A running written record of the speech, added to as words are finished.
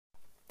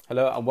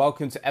Hello and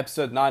welcome to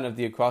episode 9 of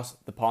the Across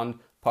the Pond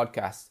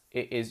podcast.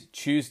 It is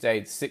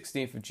Tuesday, the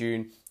 16th of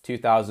June,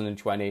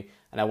 2020,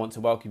 and I want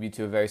to welcome you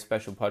to a very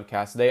special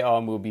podcast. Later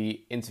on, we'll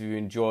be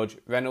interviewing George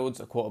Reynolds,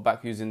 a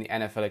quarterback who's in the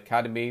NFL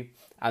Academy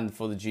and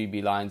for the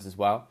GB Lions as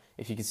well.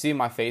 If you can see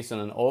my face on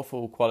an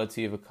awful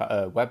quality of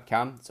a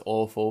webcam, it's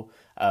awful.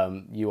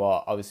 You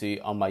are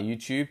obviously on my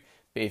YouTube,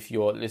 but if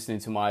you're listening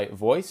to my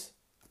voice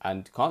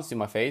and can't see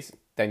my face,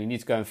 then you need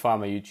to go and find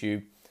my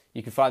YouTube.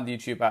 You can find the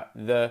YouTube at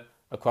the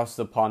Across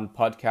the Pond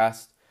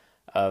podcast.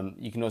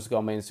 You can also go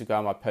on my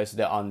Instagram. I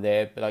posted it on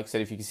there. But like I said,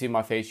 if you can see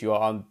my face, you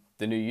are on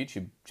the new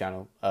YouTube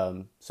channel.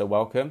 So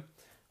welcome.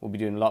 We'll be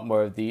doing a lot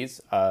more of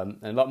these and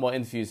a lot more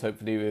interviews,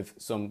 hopefully, with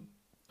some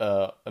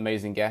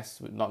amazing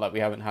guests. Not like we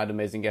haven't had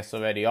amazing guests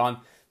already on,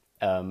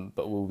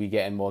 but we'll be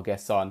getting more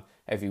guests on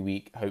every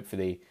week,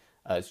 hopefully,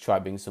 to try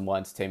bring some more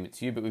entertainment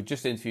to you. But we've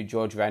just interviewed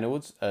George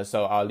Reynolds,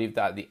 so I'll leave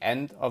that at the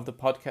end of the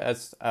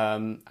podcast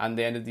and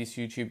the end of these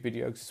YouTube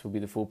videos. This will be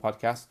the full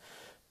podcast.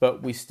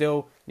 But we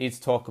still need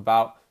to talk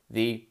about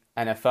the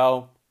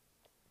NFL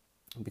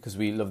because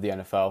we love the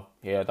NFL.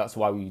 Yeah, that's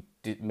why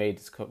made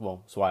this.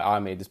 Well, that's why I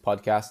made this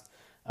podcast.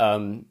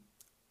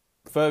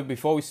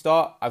 Before we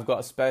start, I've got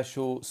a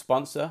special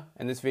sponsor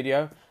in this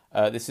video.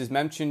 This is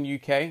Memchin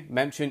UK.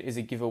 Memchin is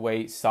a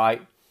giveaway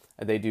site.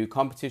 They do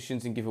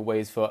competitions and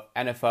giveaways for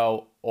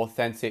NFL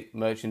authentic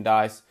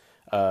merchandise.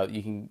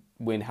 You can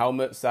win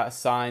helmets that are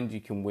signed.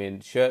 You can win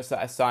shirts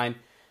that are signed.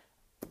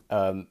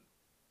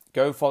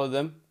 Go follow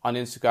them on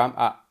Instagram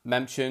at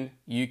Memchin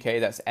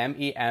UK. That's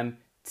MEMTION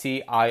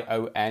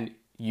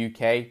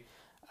UK.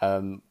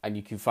 And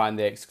you can find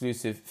their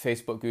exclusive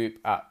Facebook group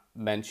at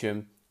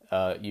Memchin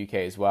UK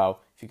as well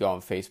if you go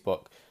on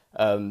Facebook.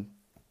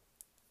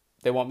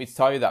 They want me to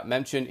tell you that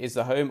Memchin is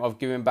the home of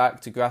giving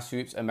back to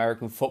grassroots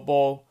American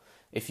football.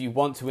 If you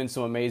want to win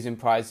some amazing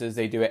prizes,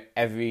 they do it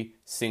every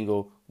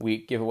single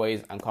week,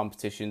 giveaways and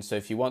competitions. So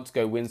if you want to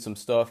go win some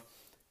stuff,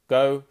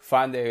 go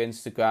find their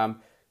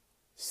Instagram,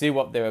 see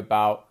what they're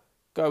about,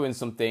 go win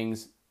some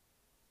things.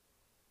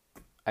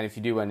 And if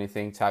you do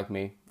anything, tag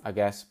me, I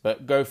guess.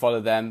 But go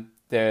follow them.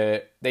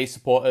 They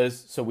support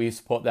us, so we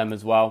support them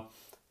as well.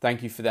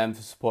 Thank you for them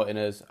for supporting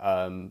us.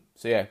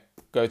 So yeah,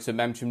 go to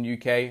Memchin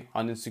UK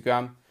on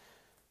Instagram.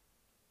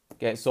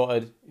 Get it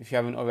sorted if you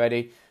haven't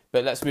already.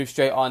 But let's move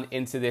straight on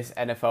into this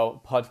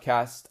NFL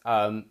podcast.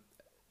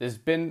 There's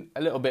been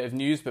a little bit of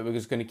news, but we're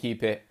just going to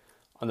keep it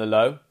on the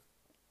low.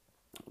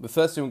 The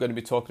first thing we're going to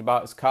be talking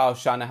about is Kyle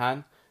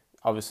Shanahan.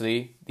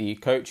 Obviously, the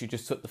coach who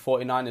just took the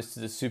 49ers to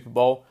the Super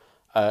Bowl.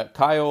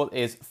 Kyle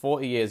is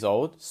 40 years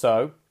old,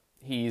 so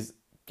he's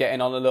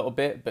getting on a little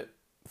bit, but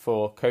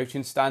for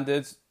coaching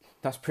standards,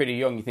 that's pretty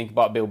young. You think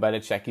about Bill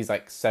Belichick, he's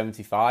like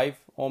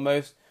 75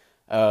 almost.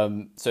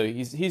 So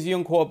he's a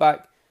young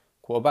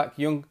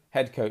young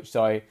head coach,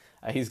 sorry.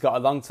 He's got a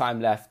long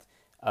time left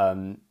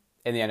in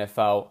the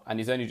NFL, and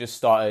he's only just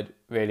started,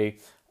 really.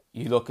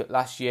 You look at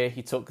last year,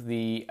 he took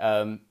the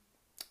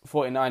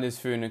 49ers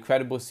through an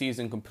incredible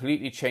season,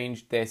 completely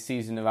changed their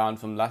season around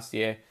from last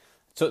year,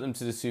 took them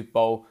to the Super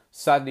Bowl,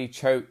 sadly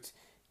choked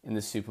in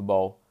the Super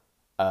Bowl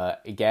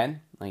again.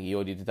 Like he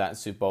already did that in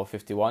Super Bowl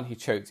 51. He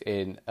choked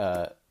in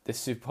this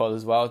Super Bowl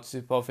as well,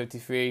 Super Bowl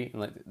 53.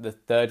 And like the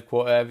third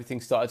quarter,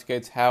 everything started to go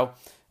to hell.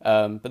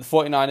 But the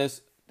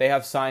 49ers, they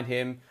have signed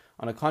him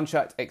on a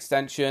contract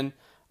extension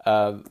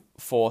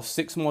for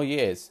 6 more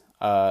years.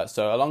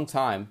 So a long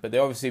time, but they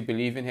obviously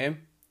believe in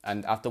him.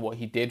 And after what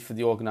he did for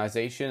the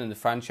organization and the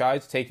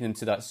franchise, taking them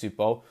to that Super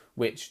Bowl,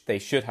 which they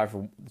should have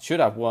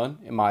won,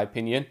 in my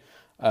opinion.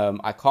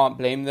 I can't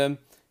blame them.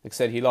 Like I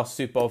said, he lost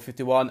Super Bowl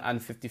 51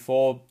 and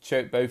 54,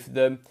 choked both of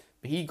them.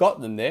 But he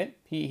got them there.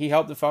 He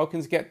helped the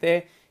Falcons get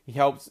there. He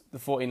helped the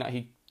 49ers.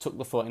 He took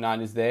the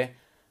 49ers there.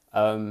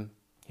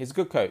 He's a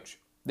good coach.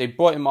 They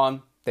brought him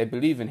on. They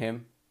believe in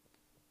him.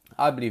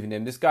 I believe in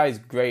him. This guy is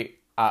great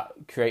at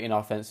creating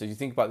offenses. You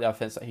think about the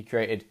offense that he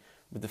created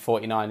with the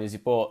 49ers. He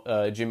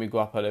brought Jimmy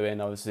Garoppolo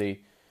in.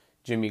 Obviously,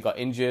 Jimmy got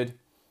injured,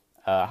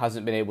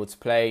 hasn't been able to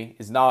play,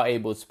 is now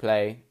able to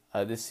play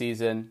this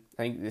season.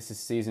 I think this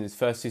is his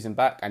first season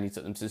back, and he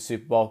took them to the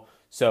Super Bowl.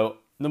 So,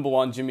 number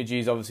one, Jimmy G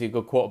is obviously a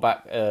good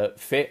quarterback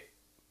fit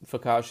for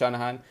Kyle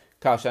Shanahan.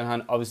 Kyle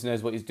Shanahan obviously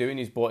knows what he's doing.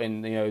 He's brought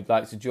in, the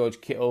likes of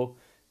George Kittle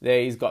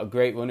there. He's got a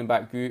great running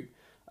back group.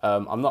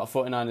 I'm not a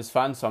 49ers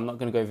fan, so I'm not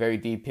going to go very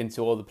deep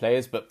into all the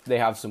players, but they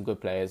have some good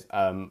players,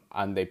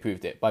 and they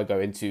proved it by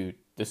going to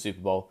the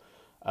Super Bowl.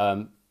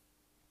 Like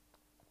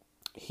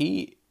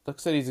I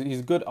said, he's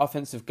a good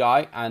offensive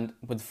guy, and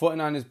with the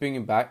 49ers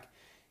bringing back,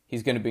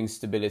 he's going to bring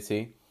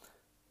stability.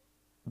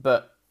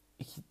 But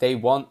they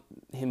want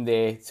him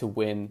there to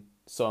win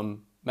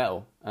some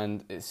medal,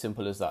 and it's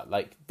simple as that.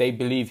 Like, they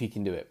believe he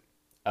can do it.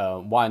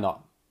 Why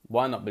not?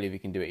 Why not believe he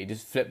can do it? He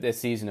just flipped their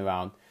season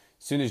around.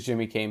 As soon as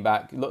Jimmy came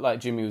back, it looked like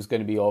Jimmy was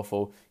going to be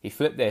awful. He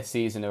flipped their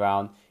season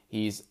around.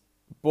 He's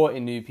brought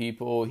in new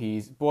people.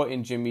 He's brought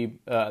in Jimmy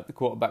at the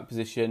quarterback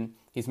position.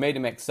 He's made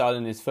him excel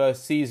in his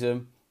first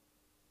season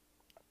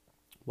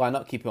why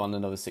not keep it on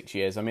another 6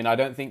 years? I mean, I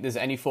don't think there's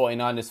any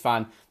 49ers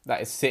fan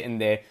that is sitting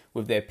there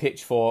with their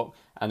pitchfork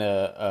and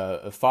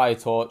a fire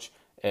torch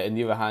in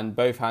the other hand,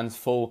 both hands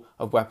full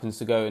of weapons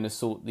to go and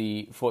assault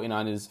the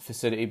 49ers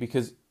facility,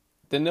 because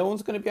then no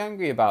one's going to be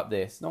angry about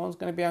this. No one's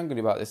going to be angry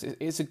about this.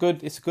 It's a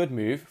good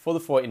move for the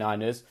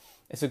 49ers.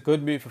 It's a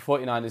good move for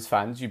 49ers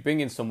fans. You bring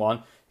in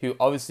someone who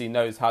obviously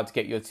knows how to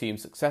get your team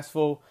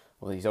successful.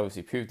 Well, he's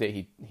obviously proved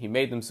it. He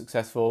made them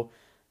successful.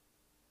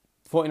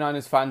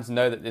 49ers fans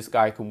know that this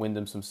guy can win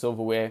them some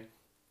silverware.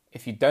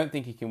 If you don't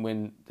think he can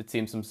win the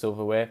team some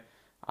silverware,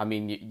 I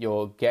mean,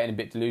 you're getting a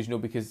bit delusional,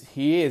 because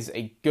he is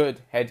a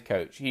good head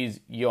coach. He's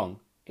young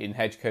in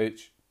head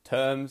coach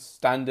terms,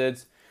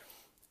 standards,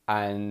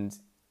 and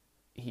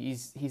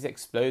he's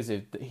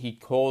explosive. He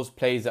calls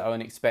plays that are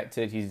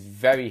unexpected. He's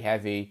very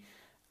heavy,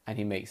 and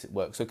he makes it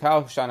work. So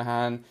Kyle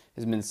Shanahan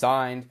has been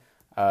signed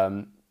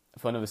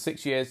for another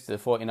 6 years to the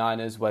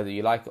 49ers, whether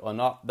you like it or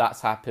not.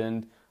 That's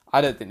happened. I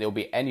don't think there'll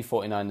be any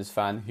 49ers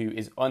fan who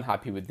is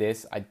unhappy with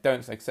this. I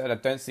don't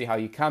see how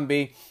you can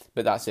be,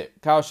 but that's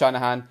it. Kyle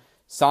Shanahan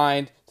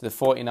signed to the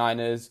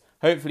 49ers.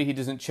 Hopefully he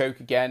doesn't choke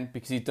again,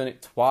 because he's done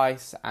it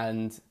twice,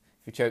 and if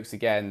he chokes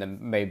again, then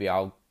maybe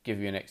I'll give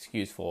you an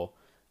excuse to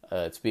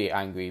be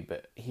angry.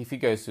 But if he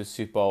goes to a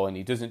Super Bowl and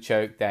he doesn't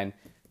choke, then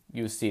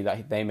you'll see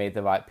that they made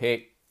the right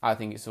pick. I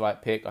think it's the right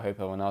pick. I hope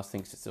everyone else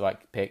thinks it's the right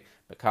pick.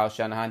 But Kyle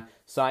Shanahan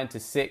signed to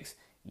 6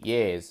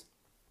 years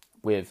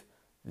with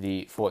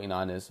the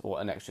 49ers, or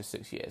an extra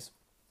 6 years.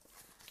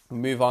 We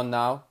move on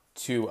now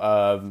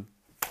to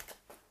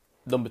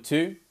number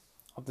 2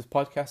 of this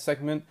podcast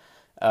segment.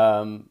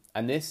 And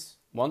this,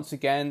 once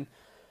again,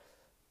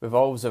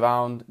 revolves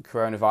around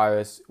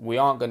coronavirus. We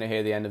aren't going to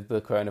hear the end of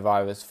the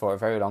coronavirus for a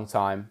very long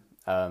time.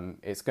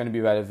 It's going to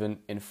be relevant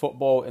in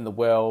football, in the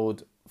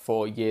world,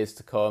 for years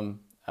to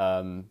come.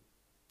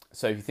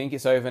 So if you think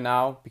it's over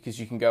now, because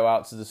you can go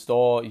out to the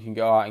store, you can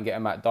go out and get a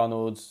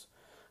McDonald's,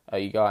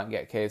 you go out and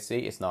get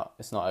KFC, it's not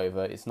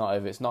over. It's not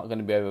over. It's not going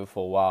to be over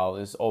for a while.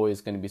 There's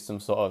always going to be some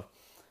sort of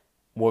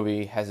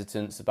worry,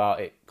 hesitance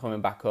about it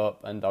coming back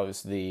up, and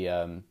obviously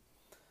a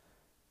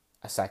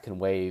second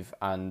wave.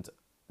 And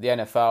the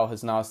NFL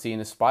has now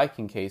seen a spike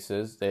in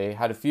cases. They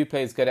had a few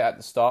players get it at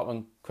the start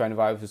when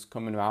coronavirus was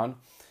coming around,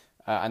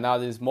 and now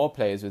there's more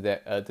players with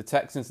it. The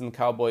Texans and the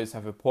Cowboys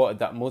have reported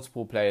that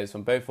multiple players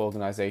from both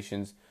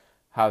organizations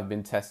have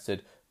been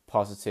tested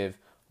positive.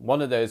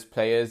 One of those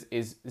players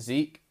is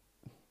Zeke.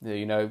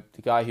 The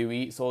guy who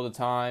eats all the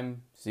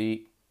time.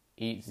 Zeke,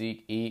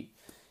 eat.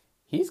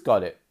 He's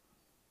got it.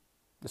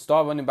 The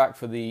star running back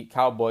for the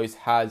Cowboys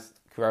has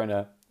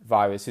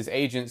coronavirus. His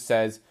agent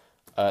says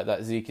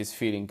that Zeke is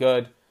feeling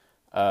good.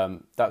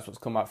 That's what's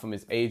come out from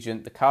his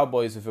agent. The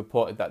Cowboys have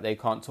reported that they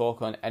can't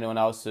talk on anyone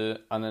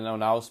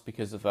else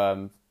because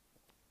of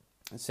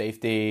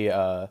safety.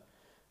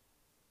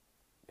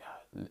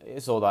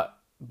 It's all that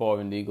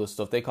boring legal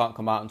stuff. They can't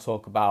come out and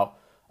talk about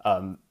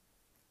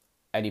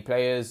any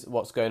players,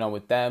 what's going on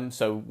with them.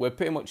 So we're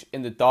pretty much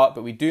in the dark,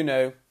 but we do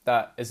know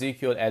that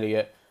Ezekiel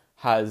Elliott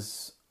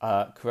has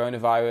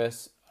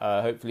coronavirus.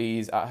 Hopefully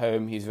he's at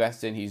home, he's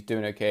resting, he's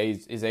doing okay.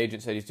 His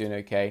agent said he's doing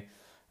okay.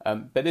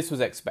 But this was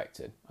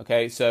expected.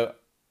 Okay, so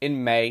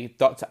in May,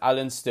 Dr.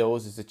 Alan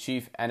Stills is the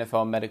chief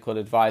NFL medical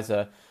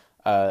advisor.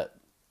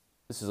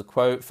 This is a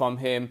quote from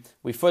him.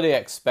 "We fully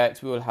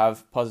expect we will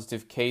have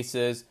positive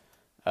cases."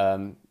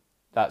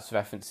 That's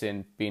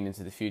referencing being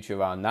into the future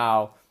around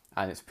now.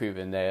 And it's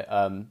proven there.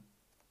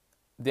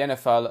 The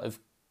NFL have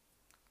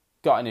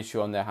got an issue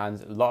on their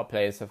hands. A lot of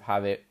players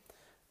have it.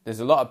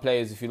 There's a lot of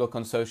players, if you look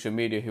on social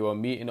media, who are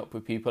meeting up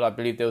with people. I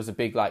believe there was a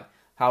big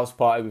house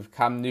party with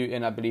Cam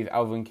Newton. I believe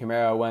Alvin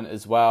Kamara went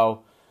as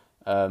well.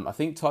 I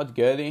think Todd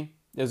Gurley.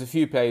 There's a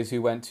few players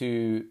who went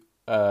to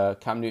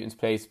Cam Newton's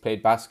place,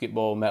 played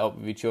basketball, met up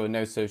with each other,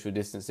 no social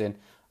distancing.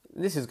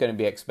 This is going to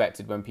be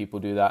expected when people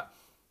do that.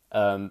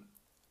 And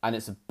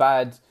it's a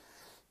bad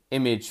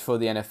image for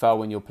the NFL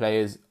when your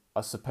players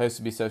are supposed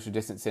to be social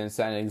distancing and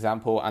setting an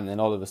example, and then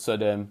all of a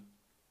sudden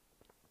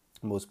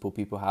multiple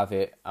people have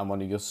it, and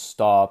one of your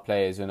star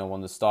players, one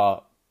of the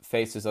star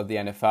faces of the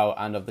NFL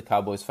and of the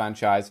Cowboys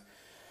franchise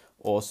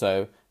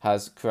also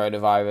has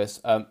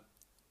coronavirus.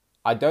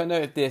 I don't know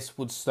if this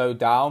would slow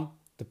down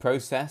the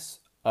process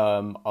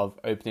of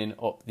opening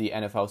up the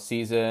NFL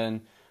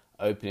season,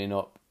 opening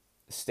up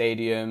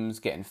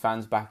stadiums, getting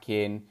fans back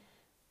in.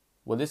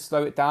 Will this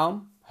slow it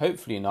down?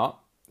 Hopefully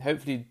not.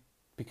 Hopefully,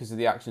 because of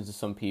the actions of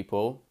some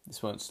people,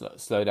 this won't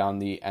slow down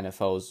the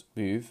NFL's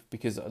move,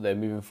 because they're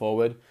moving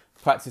forward.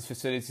 Practice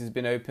facilities have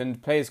been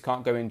opened. Players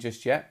can't go in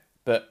just yet,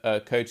 but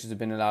coaches have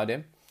been allowed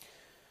in.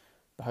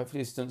 But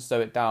hopefully this doesn't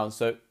slow it down.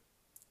 So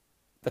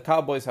the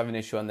Cowboys have an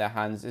issue on their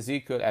hands.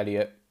 Ezekiel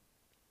Elliott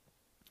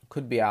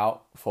could be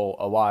out for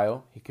a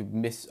while. He could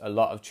miss a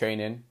lot of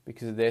training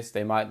because of this.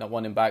 They might not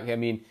want him back. I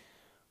mean,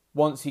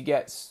 once he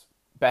gets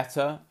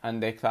better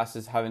and their class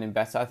is having him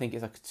better, I think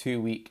it's like a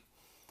 2-week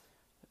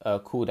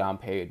cool down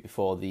period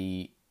before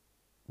you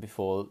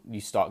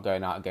start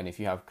going out again if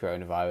you have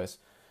coronavirus.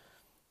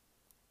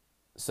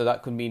 So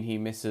that could mean he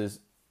misses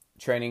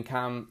training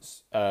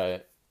camps,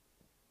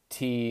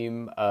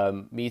 team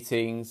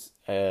meetings,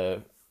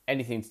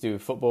 anything to do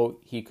with football,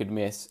 he could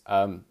miss.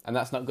 And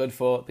that's not good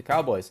for the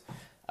Cowboys.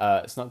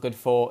 It's not good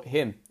for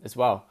him as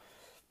well.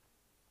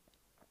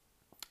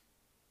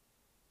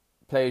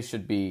 Players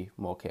should be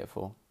more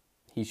careful.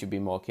 He should be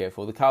more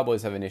careful. The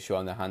Cowboys have an issue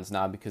on their hands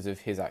now because of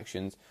his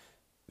actions.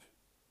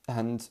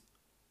 And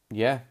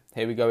yeah,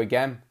 here we go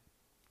again.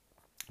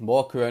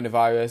 More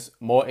coronavirus,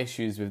 more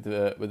issues with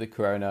the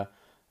corona.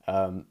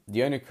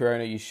 The only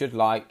corona you should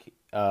like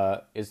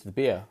is the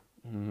beer.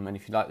 And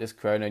if you like this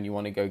corona and you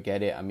want to go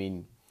get it, I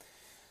mean,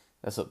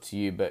 that's up to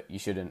you, but you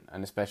shouldn't.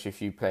 And especially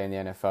if you play in the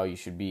NFL, you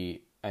should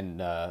be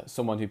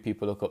someone who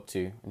people look up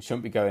to and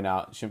shouldn't be going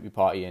out, shouldn't be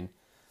partying,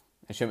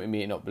 and shouldn't be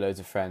meeting up with loads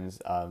of friends,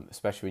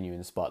 especially when you're in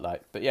the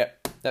spotlight. But yeah,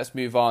 let's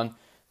move on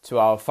to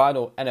our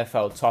final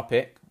NFL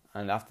topic.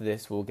 And after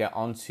this, we'll get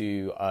on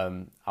to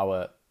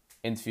our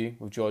interview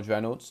with George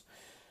Reynolds.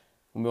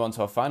 We'll move on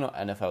to our final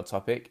NFL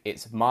topic.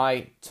 It's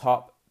my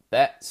top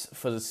bets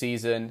for the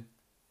season.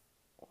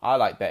 I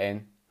like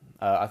betting.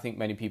 I think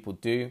many people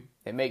do.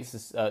 It makes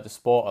the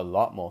sport a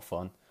lot more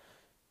fun.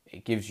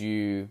 It gives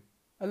you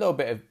a little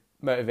bit of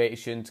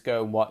motivation to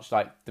go and watch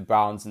like the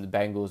Browns and the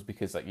Bengals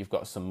because like you've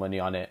got some money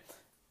on it.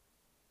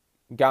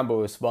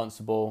 Gamble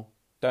responsible.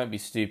 Don't be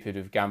stupid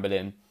with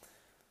gambling,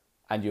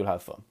 and you'll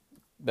have fun.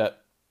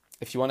 But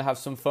if you want to have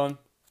some fun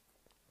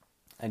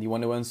and you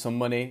want to earn some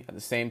money at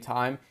the same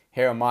time,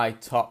 here are my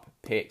top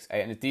picks.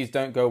 And if these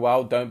don't go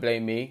well, don't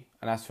blame me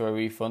and ask for a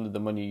refund of the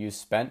money you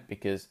spent,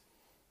 because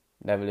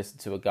never listen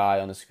to a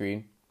guy on a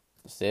screen.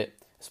 That's it.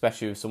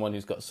 Especially with someone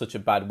who's got such a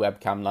bad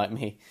webcam like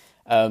me.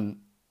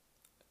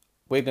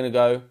 We're going to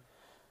go.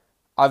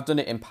 I've done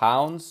it in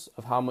pounds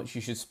of how much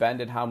you should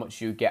spend and how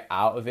much you get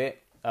out of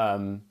it.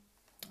 I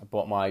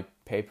brought my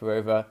paper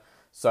over.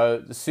 So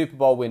the Super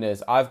Bowl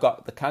winners, I've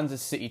got the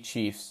Kansas City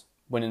Chiefs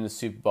winning the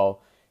Super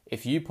Bowl.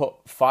 If you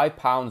put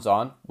 £5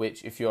 on,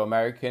 which if you're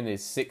American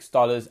is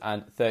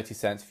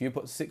 $6.30. If you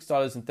put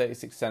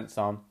 $6.36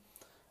 on,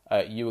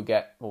 you will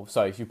get,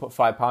 if you put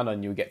 £5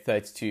 on, you will get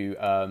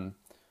 £32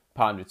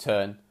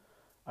 return.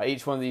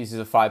 Each one of these is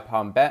a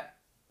 £5 bet,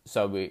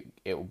 so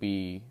it will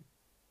be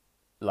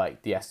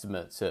like the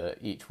estimate to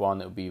each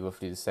one. It will be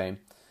roughly the same,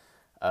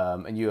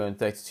 and you earn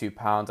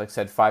 £32. Like I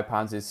said,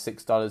 £5 is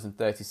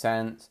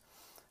 $6.30.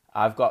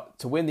 I've got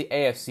to win the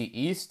AFC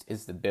East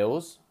is the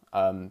Bills.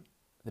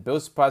 The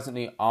Bills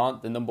surprisingly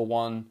aren't the number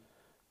one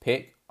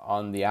pick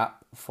on the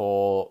app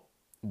for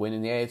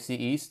winning the AFC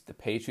East. The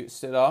Patriots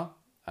still are.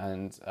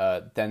 And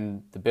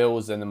then the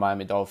Bills, then the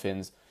Miami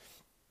Dolphins,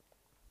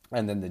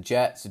 and then the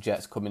Jets. The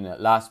Jets come in at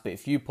last. But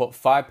if you put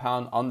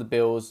 £5 on the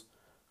Bills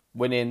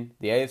winning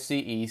the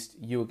AFC East,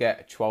 you will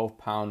get a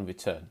 £12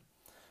 return.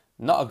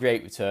 Not a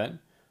great return.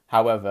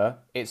 However,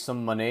 it's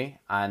some money.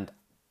 And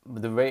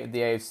with the rate of the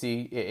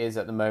AFC it is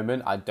at the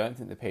moment, I don't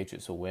think the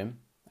Patriots will win.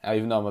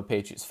 Even though I'm a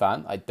Patriots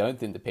fan, I don't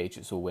think the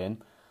Patriots will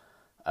win.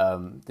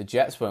 The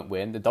Jets won't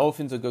win. The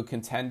Dolphins are good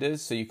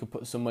contenders, so you could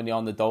put some money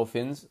on the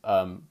Dolphins.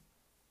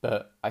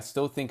 But I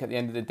still think at the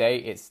end of the day,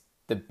 it's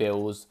the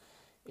Bills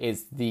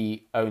is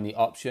the only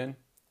option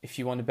if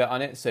you want to bet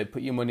on it. So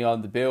put your money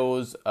on the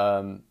Bills.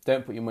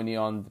 Don't put your money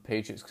on the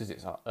Patriots because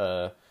it's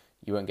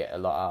you won't get a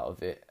lot out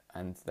of it.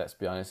 And let's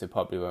be honest, they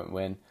probably won't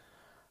win.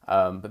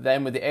 But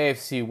then with the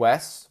AFC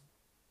West,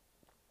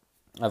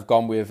 I've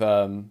gone with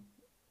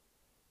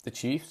the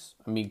Chiefs.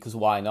 I mean, because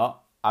why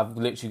not? I've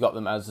literally got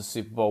them as the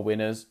Super Bowl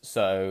winners.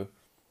 So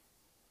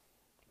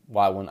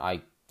why wouldn't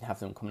I have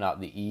them coming out of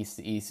the East?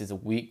 The East is a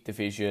weak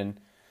division.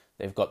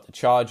 They've got the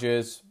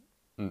Chargers.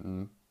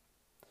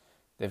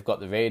 They've got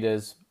the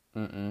Raiders.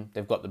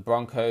 They've got the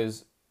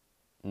Broncos.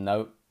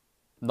 No.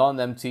 None of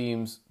them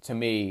teams, to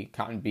me,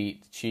 can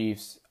beat the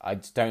Chiefs. I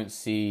just don't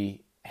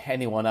see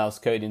anyone else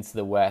going into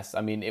the West.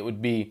 I mean, it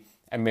would be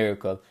a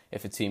miracle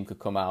if a team could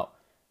come out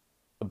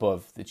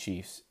above the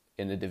Chiefs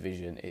in the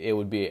division. It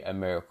would be a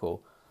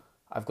miracle.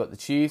 I've got the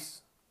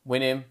Chiefs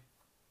winning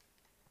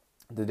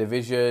the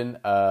division.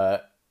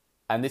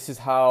 And this is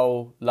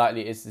how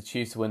likely it is the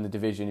Chiefs to win the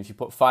division. If you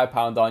put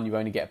 £5 on, you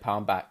only get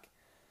 £1 back.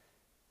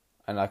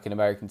 And like in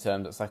American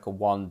terms, that's like a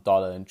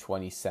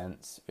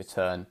 $1.20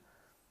 return.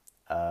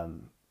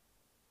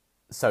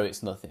 So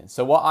it's nothing.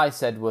 So what I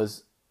said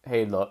was,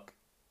 hey, look,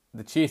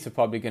 the Chiefs are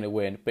probably going to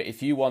win. But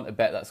if you want a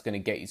bet that's going to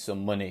get you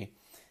some money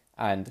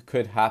and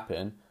could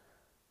happen,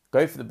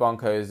 go for the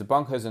Broncos. The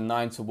Broncos are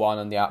 9-1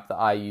 on the app that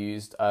I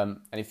used. And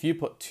if you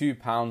put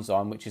 £2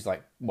 on, which is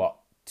like,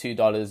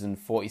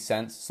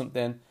 $2.40 or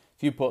something,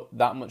 if you put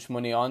that much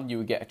money on, you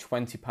would get a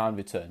 £20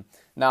 return.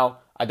 Now,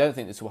 I don't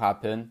think this will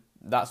happen.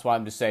 That's why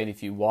I'm just saying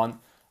if you want.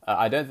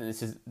 I don't think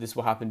this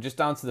will happen, just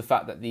down to the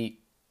fact that the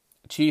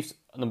Chiefs,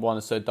 number one,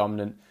 are so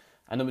dominant.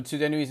 And number two,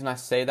 the only reason I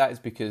say that is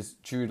because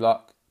Drew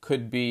Lock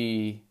could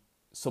be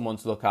someone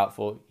to look out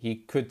for. He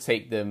could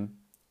take them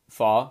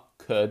far,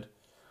 but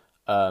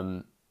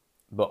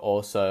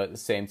also at the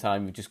same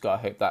time, you've just got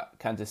to hope that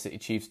Kansas City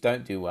Chiefs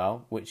don't do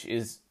well, which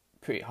is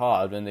pretty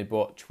hard when they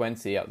brought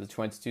 20 out of the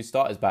 22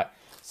 starters back.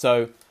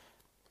 So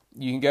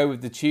you can go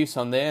with the Chiefs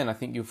on there, and I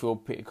think you'll feel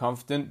pretty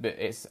confident, but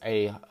it's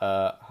a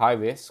high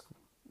risk,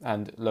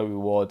 and low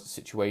reward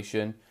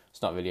situation.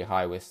 It's not really a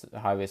high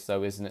risk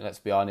though, isn't it? Let's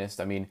be honest.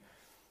 I mean,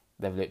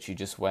 they've literally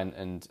just went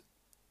and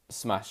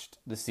smashed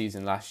the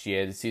season last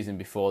year. The season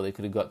before, they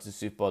could have got to the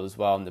Super Bowl as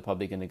well, and they're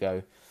probably going to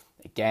go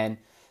again.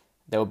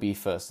 They'll be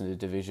first in the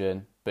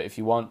division. But if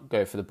you want,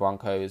 go for the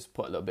Broncos,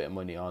 put a little bit of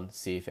money on,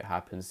 see if it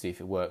happens, see if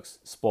it works.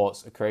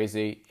 Sports are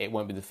crazy. It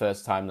won't be the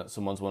first time that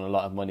someone's won a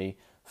lot of money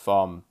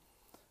from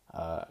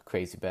a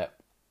crazy bet.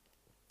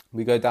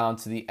 We go down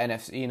to the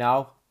NFC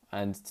now,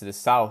 and to the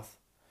south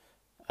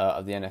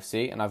of the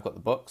NFC, and I've got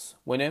the Bucks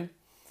winning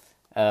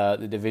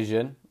the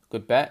division.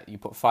 Good bet. You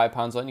put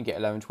 £5 on, you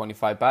get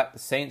 $11.25 back. The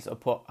Saints are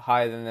put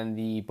higher than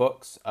the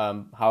Bucks.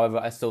 However,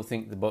 I still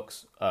think the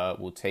Bucks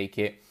will take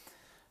it.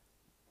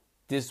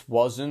 This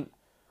wasn't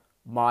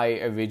my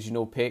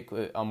original pick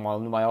on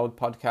one of my old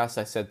podcasts.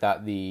 I said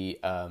that the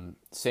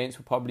Saints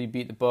will probably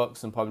beat the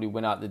Bucks and probably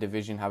win out the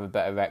division, have a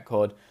better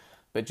record.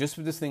 But just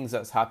with the things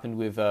that's happened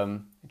with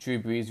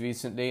Drew Brees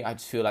recently, I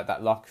just feel like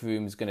that locker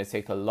room is going to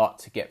take a lot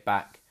to get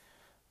back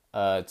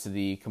to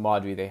the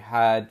camaraderie they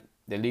had.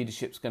 Their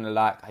leadership's going to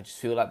lack. I just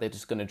feel like they're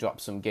just going to drop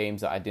some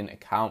games that I didn't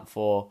account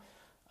for.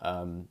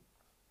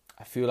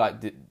 I feel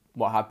like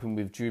what happened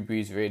with Drew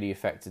Brees really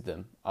affected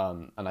them.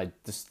 And I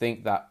just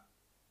think that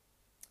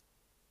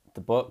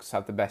the Bucks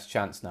have the best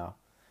chance now.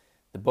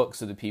 The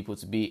Bucks are the people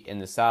to beat in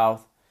the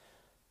South.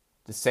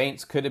 The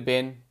Saints could have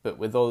been, but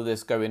with all of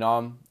this going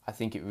on, I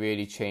think it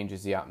really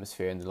changes the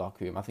atmosphere in the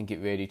locker room. I think it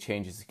really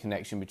changes the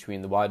connection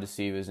between the wide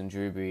receivers and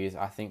Drew Brees.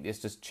 I think this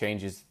just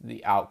changes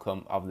the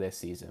outcome of their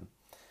season.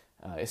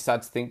 It's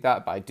sad to think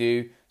that, but I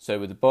do. So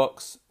with the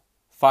Bucks,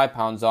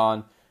 £5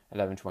 on,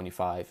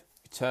 $11.25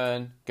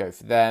 return, go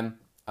for them.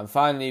 And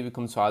finally, we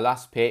come to our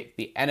last pick,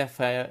 the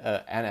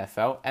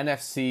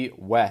NFC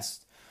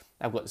West.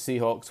 I've got the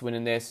Seahawks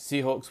winning this.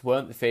 Seahawks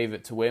weren't the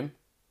favourite to win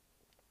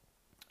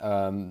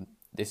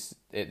this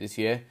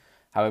year.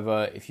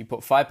 However, if you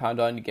put £5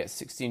 on, you get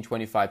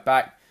 $16.25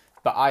 back.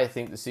 But I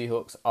think the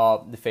Seahawks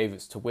are the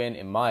favourites to win,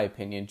 in my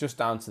opinion, just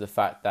down to the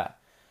fact that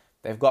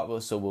they've got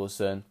Russell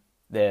Wilson.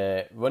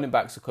 Their running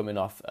backs are coming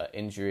off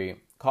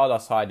injury.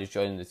 Carlos Hyde is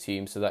joining the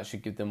team, so that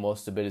should give them more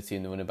stability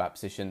in the running back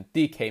position.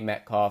 DK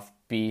Metcalf,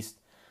 beast.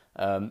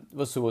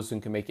 Russell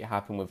Wilson can make it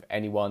happen with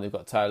anyone. They've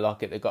got Tyler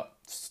Lockett. They've got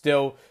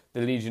still the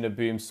Legion of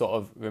Boom sort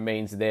of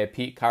remains there.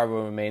 Pete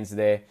Carroll remains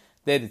there.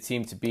 They're the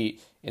team to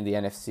beat in the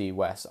NFC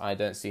West. I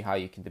don't see how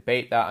you can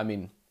debate that. I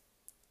mean,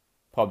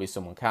 probably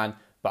someone can,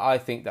 but I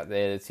think that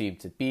they're the team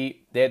to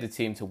beat. They're the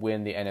team to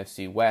win the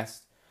NFC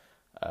West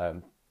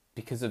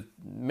because of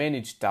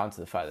mainly just down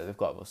to the fact that they've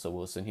got Russell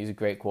Wilson. He's a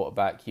great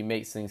quarterback. He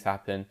makes things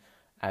happen,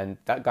 and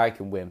that guy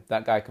can win.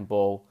 That guy can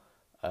ball.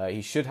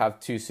 He should have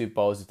 2 Super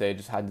Bowls if they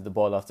just handed the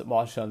ball off to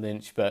Marshawn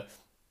Lynch, but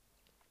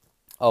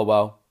oh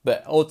well.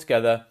 But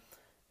altogether,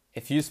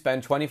 if you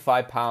spend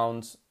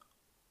 £25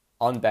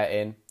 on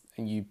betting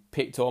and you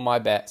picked all my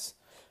bets,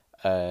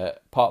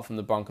 apart from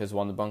the Broncos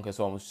one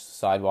was just a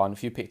side one.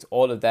 If you picked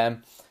all of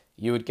them,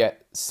 you would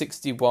get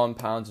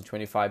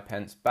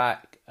 £61.25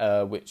 back,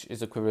 which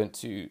is equivalent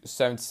to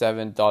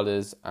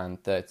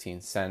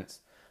 $77.13.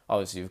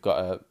 Obviously, you've got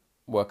to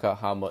work out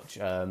how much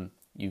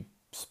you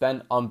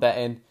spent on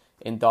betting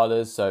in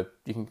dollars, so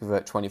you can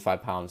convert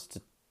 £25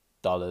 to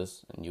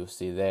dollars, and you'll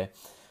see there.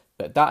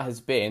 But that has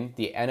been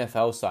the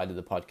NFL side of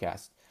the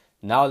podcast.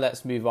 Now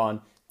let's move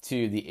on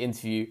to the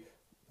interview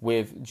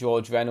with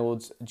George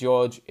Reynolds.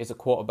 George is a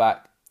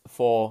quarterback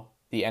for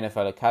the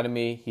NFL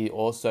Academy. He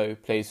also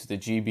plays for the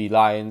GB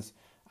Lions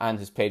and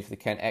has played for the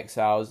Kent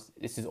Exiles.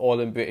 This is all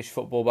in British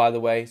football, by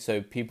the way,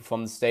 so people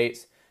from the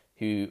States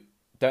who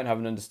don't have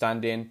an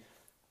understanding,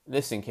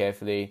 listen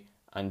carefully,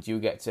 and you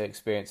get to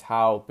experience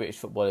how British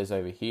football is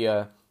over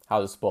here, how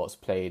the sport's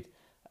played.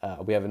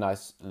 We have a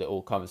nice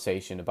little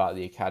conversation about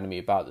the academy,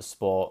 about the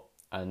sport,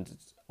 and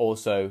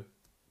also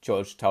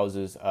George tells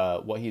us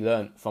what he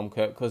learned from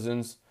Kirk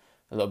Cousins,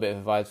 a little bit of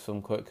advice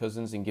from Kirk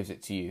Cousins, and gives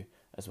it to you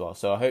as well.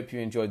 So I hope you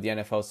enjoyed the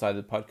NFL side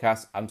of the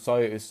podcast. I'm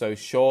sorry it was so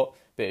short,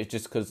 but it's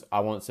just because I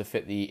wanted to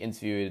fit the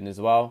interview in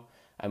as well,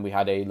 and we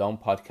had a long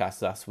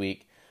podcast last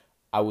week.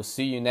 I will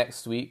see you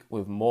next week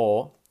with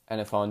more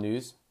NFL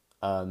news,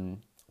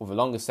 with a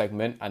longer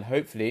segment, and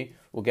hopefully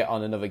we'll get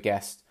on another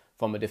guest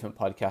from a different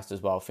podcast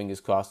as well,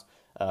 fingers crossed,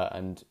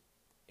 and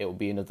it will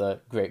be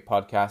another great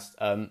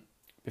podcast.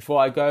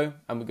 Before I go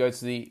and we go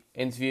to the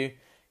interview,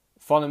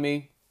 follow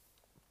me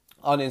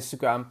on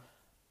Instagram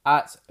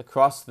at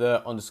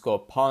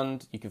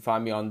 @across_the_pond. You can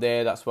find me on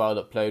there. That's where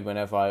I'll upload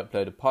whenever I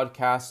upload a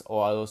podcast,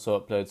 or I'll also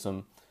upload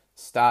some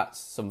stats,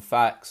 some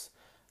facts,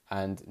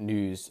 and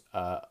news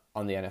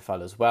on the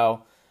NFL as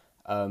well.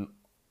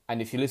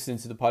 And if you're listening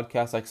to the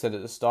podcast, like I said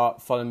at the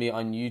start, follow me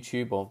on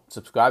YouTube or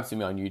subscribe to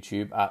me on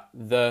YouTube at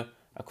the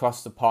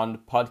Across the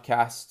Pond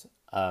podcast.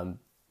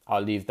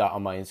 I'll leave that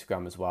on my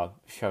Instagram as well,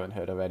 if you haven't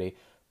heard already.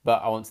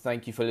 But I want to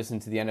thank you for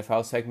listening to the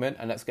NFL segment,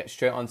 and let's get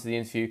straight on to the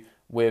interview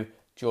with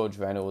George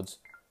Reynolds.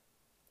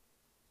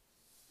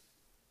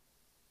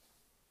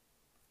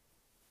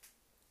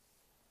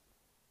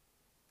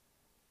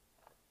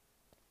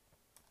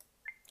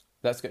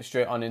 Let's get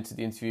straight on into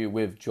the interview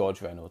with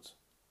George Reynolds.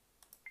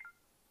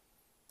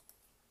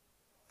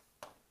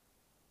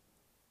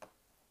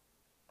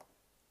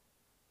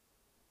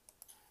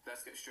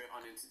 straight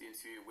on into the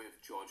interview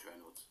with George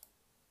Reynolds.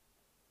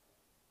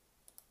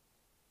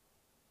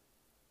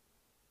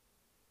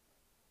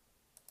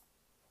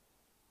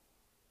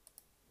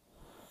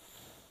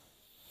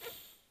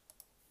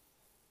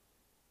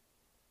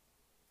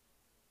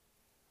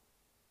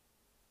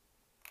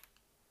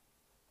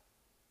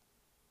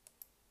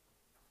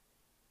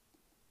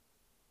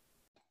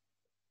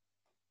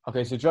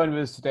 Okay, so joining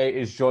us today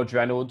is George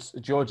Reynolds.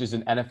 George is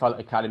an NFL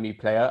Academy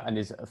player and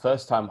is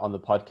first time on the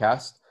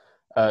podcast.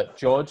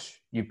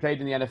 George, you played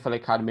in the NFL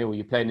Academy, or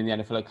you're playing in the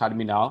NFL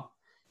Academy now.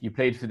 You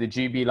played for the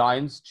GB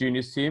Lions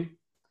juniors team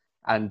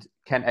and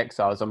Kent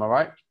Exiles, am I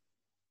right?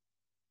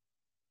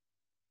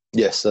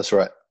 Yes, that's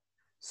right.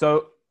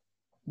 So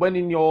when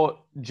in your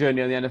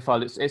journey on the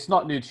NFL, it's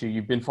not new to you.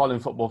 You've been following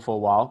football for a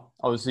while.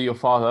 Obviously, your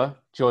father,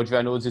 George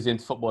Reynolds, is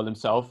into football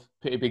himself,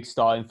 pretty big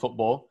star in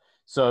football.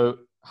 So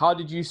how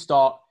did you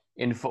start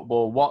in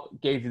football?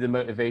 What gave you the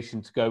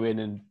motivation to go in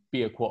and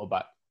be a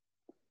quarterback?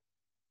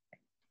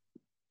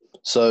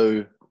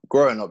 So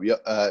growing up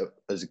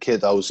as a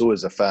kid, I was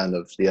always a fan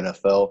of the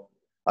NFL.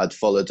 I'd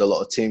followed a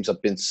lot of teams.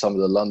 I've been to some of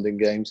the London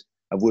games.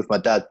 And with my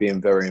dad being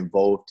very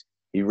involved,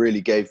 he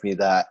really gave me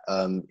that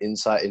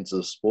insight into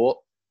the sport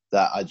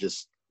that I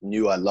just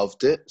knew I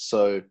loved it.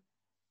 So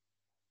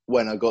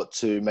when I got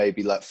to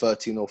maybe like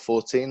 13 or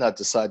 14, I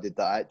decided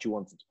that I actually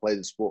wanted to play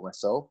the sport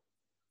myself.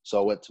 So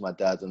I went to my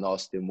dad and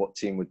asked him what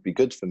team would be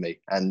good for me.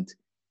 And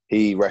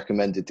he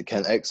recommended the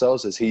Kent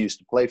Exiles, as he used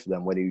to play for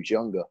them when he was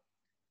younger.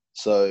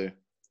 So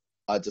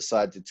I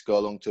decided to go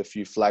along to a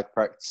few flag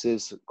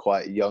practices,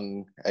 quite a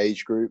young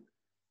age group.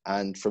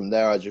 And from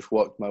there, I just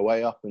worked my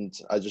way up, and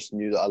I just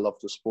knew that I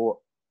loved the sport.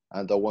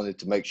 And I wanted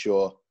to make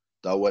sure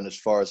that I went as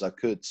far as I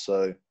could.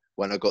 So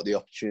when I got the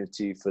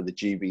opportunity for the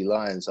GB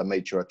Lions, I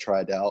made sure I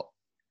tried out.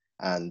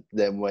 And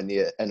then when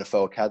the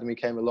NFL Academy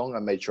came along, I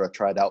made sure I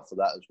tried out for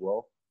that as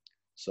well.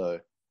 So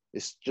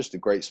it's just a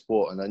great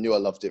sport, and I knew I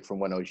loved it from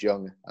when I was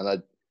young.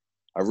 And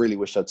I really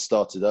wish I'd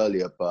started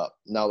earlier, but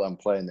now that I'm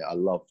playing it, I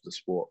love the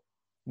sport.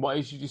 What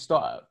age did you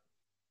start at?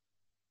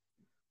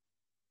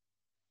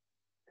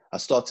 I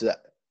started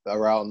at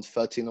around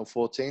 13 or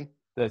 14,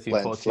 13,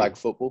 playing 14. flag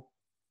football.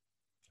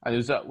 And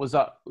did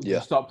you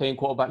start playing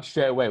quarterback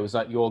straight away? Was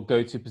that your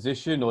go-to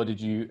position, or did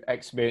you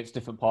experience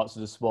different parts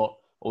of the sport,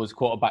 or was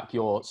quarterback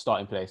your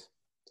starting place?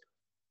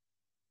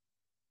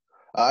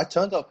 I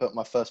turned up at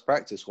my first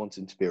practice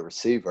wanting to be a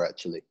receiver,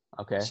 actually.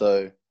 Okay.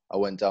 So I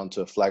went down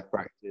to a flag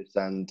practice,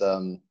 and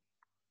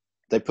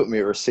they put me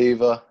at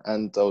receiver,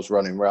 and I was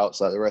running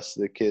routes like the rest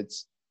of the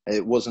kids. And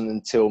it wasn't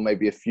until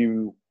maybe a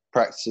few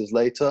practices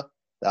later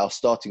that our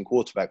starting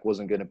quarterback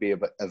wasn't going to be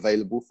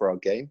available for our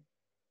game.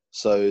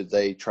 So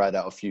they tried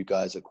out a few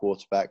guys at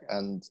quarterback,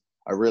 and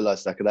I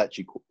realized I could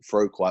actually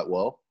throw quite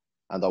well,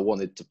 and I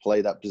wanted to play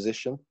that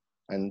position.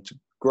 And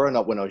growing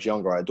up when I was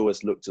younger, I'd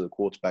always looked to the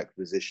quarterback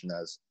position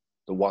as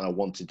the one I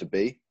wanted to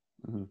be.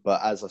 Mm-hmm.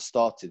 But as I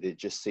started, it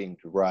just seemed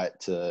right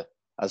to,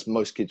 as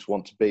most kids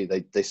want to be,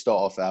 they start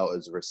off out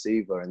as a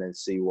receiver and then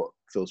see what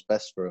feels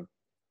best for them.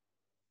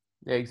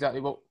 Yeah,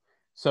 exactly. Well,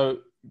 so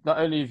not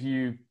only have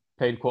you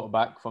played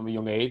quarterback from a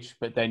young age,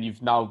 but then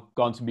you've now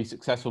gone to be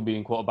successful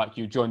being quarterback.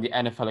 You joined the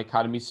NFL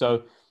Academy.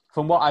 So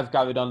from what I've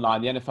gathered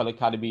online, the NFL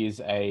Academy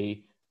is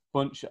a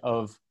bunch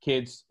of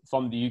kids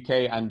from the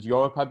UK and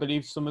Europe, I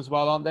believe, some as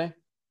well, aren't they?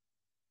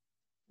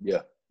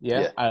 Yeah.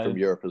 Yeah. From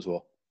Europe as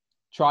well.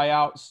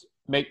 Tryouts,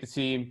 make the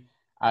team,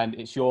 and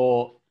it's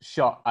your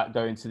shot at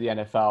going to the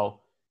NFL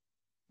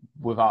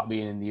without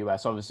being in the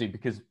US, obviously,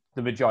 because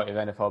the majority of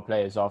NFL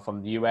players are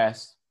from the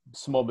US,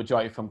 small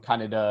majority from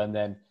Canada, and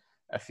then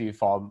a few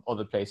from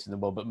other places in the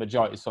world, but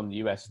majority is from the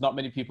US. Not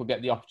many people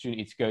get the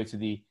opportunity to go to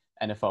the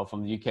NFL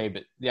from the UK,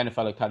 but the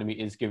NFL Academy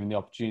is giving the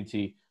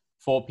opportunity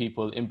for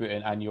people in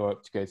Britain and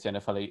Europe to go to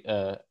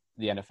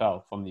the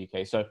NFL from the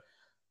UK. So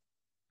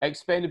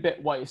explain a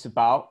bit what it's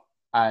about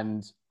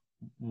and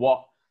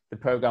what the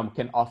program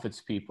can offer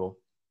to people.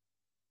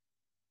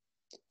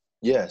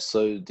 Yeah,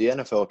 so the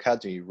NFL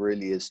Academy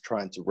really is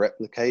trying to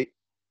replicate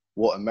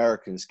what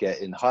Americans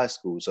get in high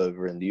schools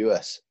over in the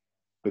US,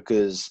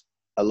 because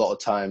a lot of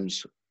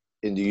times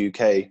in the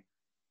UK,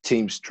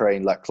 teams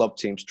train, like club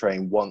teams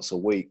train once a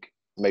week,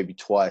 maybe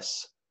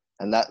twice.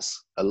 And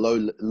that's a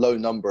low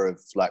number of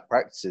like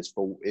practices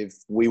for if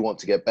we want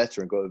to get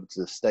better and go over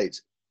to the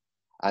States.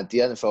 And the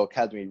NFL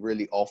Academy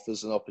really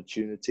offers an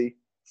opportunity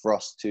for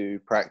us to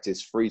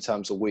practice 3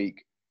 times a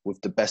week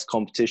with the best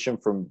competition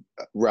from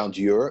around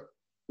Europe.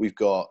 We've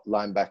got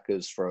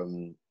linebackers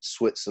from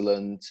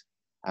Switzerland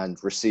and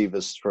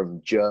receivers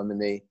from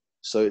Germany.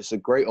 So it's a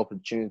great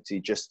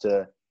opportunity just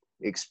to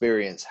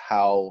experience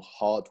how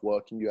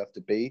hardworking you have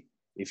to be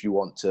if you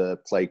want to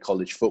play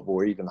college football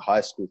or even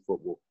high school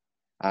football.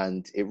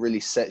 And it really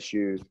sets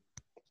you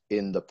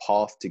in the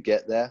path to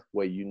get there,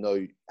 where you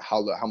know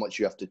how much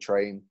you have to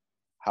train,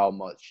 how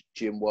much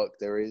gym work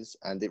there is,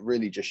 and it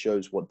really just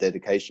shows what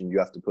dedication you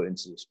have to put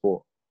into the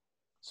sport.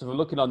 So if we're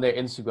looking on their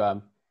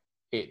Instagram,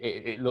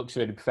 it looks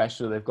really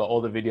professional. They've got all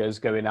the videos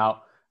going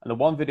out. And the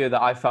one video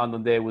that I found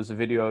on there was a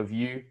video of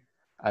you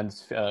and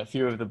a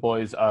few of the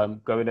boys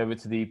going over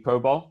to the Pro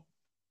Bowl.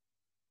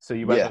 So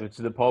you went Yeah, over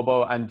to the Pro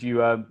Bowl and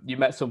you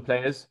met some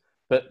players,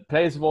 but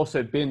players have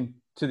also been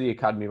to the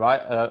academy,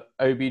 right?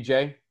 OBJ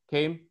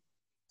came,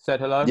 said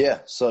hello. yeah.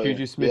 So Juju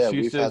yeah,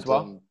 Smith-Schuster as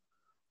well.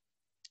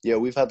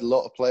 we've had a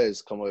lot of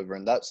players come over,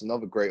 and that's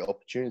another great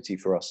opportunity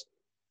for us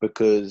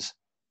because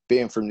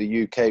being from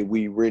the UK,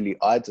 we really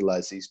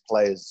idolize these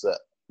players that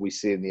we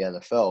see in the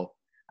NFL,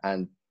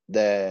 and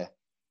they're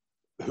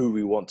who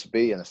we want to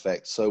be in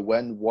effect. So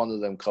when one of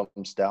them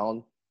comes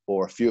down,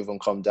 or a few of them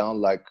come down,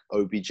 like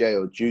OBJ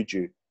or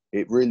Juju,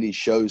 it really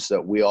shows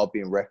that we are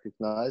being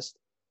recognized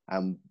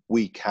and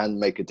we can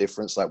make a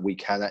difference. Like we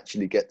can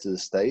actually get to the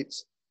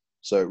States.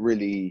 So it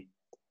really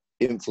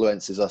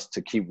influences us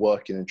to keep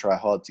working and try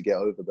hard to get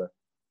over there.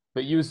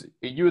 But you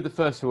were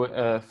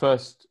the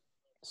first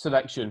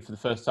selection for the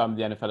first time in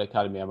the NFL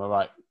Academy. Am I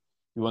right?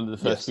 You're one of the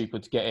first Yes. people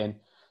to get in.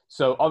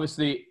 So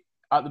obviously,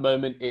 at the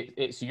moment,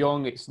 it's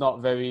young. It's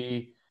not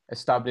very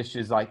established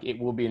as like it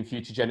will be in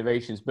future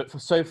generations. But for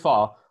so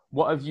far,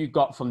 what have you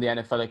got from the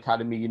NFL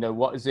Academy? You know,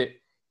 what is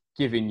it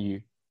giving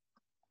you?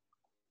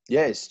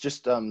 Yeah, it's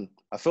just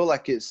I feel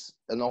like it's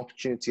an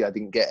opportunity I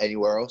didn't get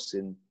anywhere else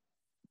in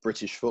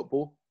British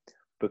football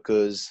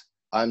because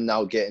I'm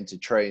now getting to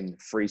train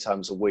 3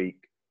 times a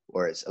week,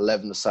 where it's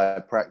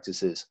 11-a-side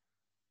practices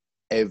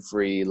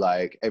every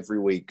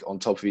week on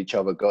top of each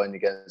other, going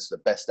against the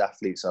best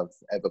athletes I've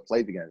ever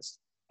played against.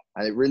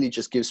 And it really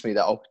just gives me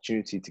that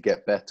opportunity to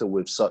get better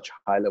with such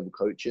high level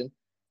coaching.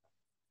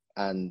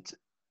 And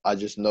I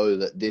just know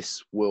that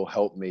this will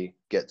help me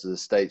get to the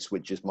States,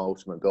 which is my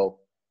ultimate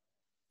goal.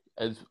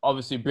 As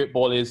obviously, Brit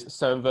Ball is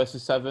 7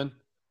 versus 7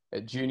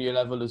 at junior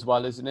level as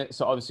well, isn't it?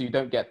 So obviously, you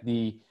don't get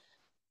the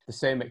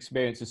same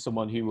experience as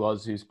someone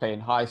who's playing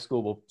high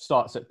school or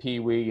starts at Pee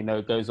Wee, you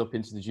know, goes up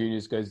into the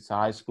juniors, goes into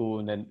high school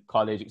and then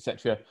college,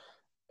 etc.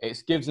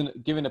 It's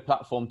giving a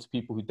platform to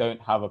people who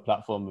don't have a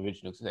platform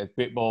originally. So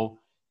Bitball,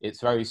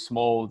 it's very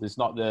small. There's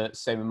not the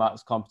same amount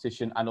of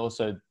competition, and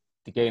also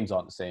the games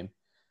aren't the same.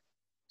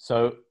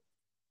 So,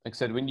 like I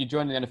said, when you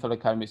join the NFL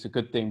Academy, it's a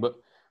good thing. But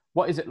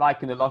what is it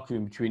like in the locker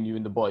room between you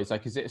and the boys?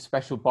 Like, is it a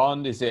special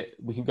bond? Is it?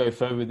 We can go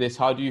further with this.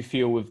 How do you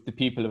feel with the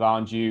people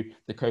around you,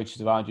 the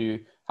coaches around you?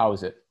 How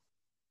is it?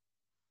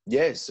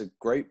 Yeah, it's a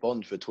great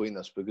bond between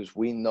us because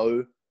we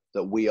know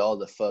that we are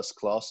the first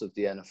class of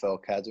the NFL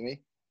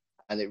Academy,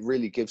 and it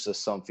really gives us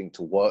something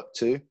to work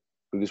to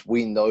because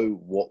we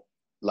know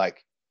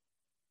like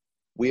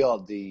we are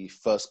the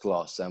first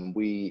class and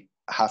we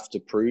have to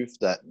prove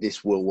that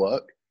this will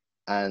work.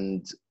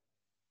 And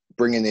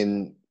bringing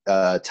in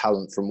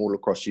talent from all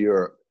across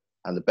Europe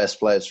and the best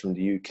players from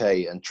the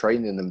UK and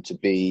training them to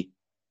be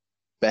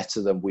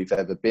better than we've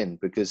ever been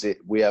because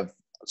we have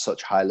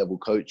such high level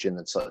coaching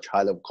and such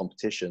high level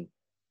competition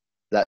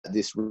that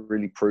this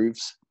really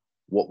proves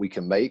what we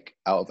can make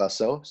out of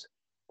ourselves.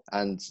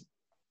 And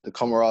the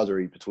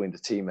camaraderie between the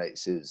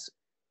teammates is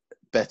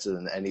better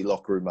than any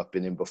locker room I've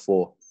been in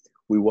before.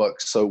 We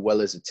work so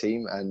well as a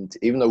team. And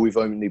even though we've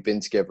only been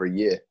together a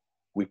year,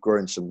 we've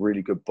grown some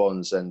really good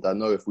bonds. And I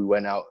know if we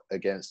went out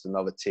against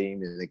another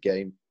team in a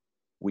game,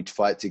 we'd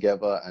fight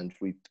together and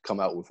we'd come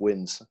out with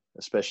wins,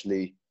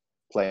 especially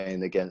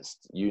playing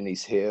against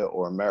unis here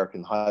or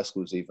American high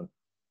schools even.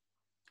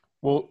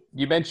 Well,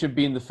 you mentioned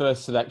being the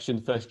first selection,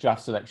 first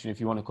draft selection, if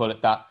you want to call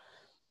it that.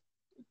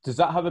 Does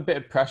that have a bit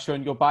of pressure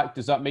on your back?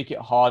 Does that make it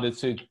harder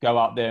to go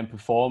out there and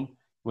perform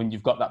when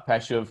you've got that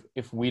pressure of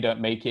if we don't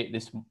make it,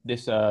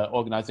 this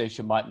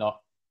organization might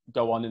not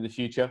go on in the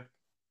future?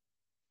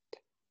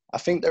 I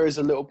think there is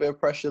a little bit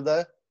of pressure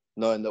there,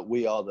 knowing that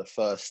we are the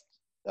first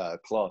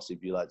class,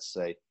 if you like to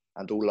say,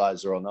 and all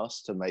eyes are on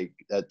us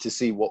to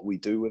see what we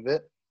do with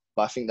it.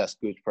 But I think that's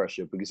good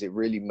pressure because it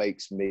really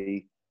makes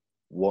me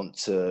want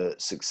to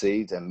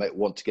succeed and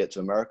want to get to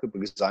America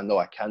because I know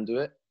I can do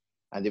it.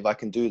 And if I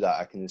can do that,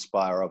 I can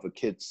inspire other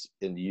kids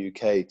in the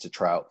UK to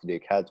try out for the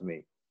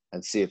academy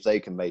and see if they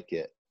can make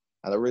it.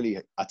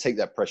 And I take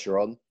that pressure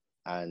on,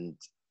 and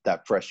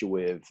that pressure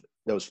with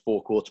there was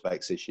 4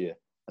 quarterbacks this year,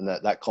 and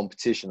that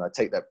competition, I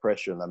take that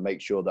pressure and I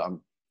make sure that I'm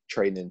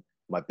training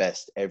my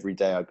best every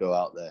day I go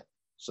out there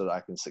so that I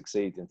can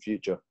succeed in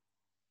future.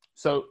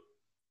 So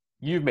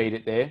you've made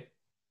it there.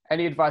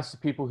 Any advice to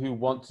people who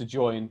want to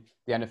join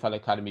the NFL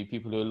Academy,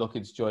 people who are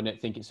looking to join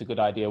it, think it's a good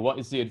idea? What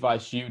is the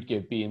advice you'd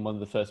give being one of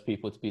the first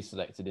people to be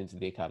selected into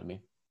the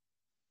academy?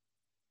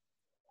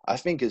 I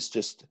think it's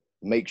just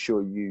make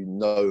sure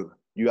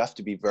you have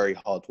to be very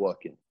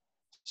hardworking.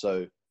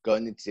 So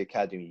going into the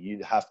academy,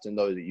 you have to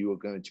know that you are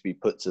going to be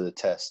put to the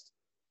test,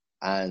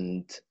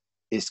 and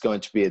it's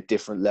going to be a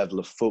different level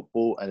of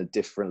football and a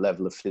different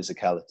level of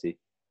physicality.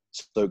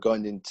 So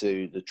going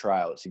into the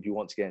tryouts, if you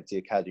want to get into the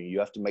academy, you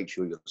have to make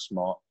sure you're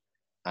smart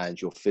and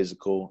you're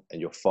physical and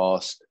you're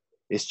fast.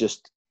 It's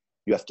just,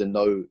 you have to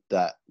know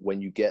that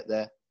when you get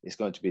there, it's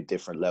going to be a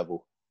different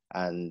level.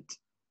 And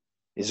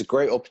it's a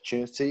great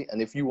opportunity. And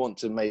if your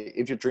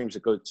dreams are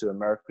to go to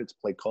America to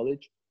play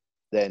college,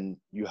 then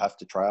you have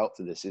to try out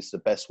for this. It's the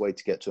best way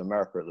to get to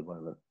America at the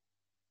moment.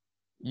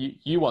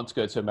 You want to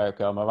go to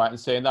America, am I right in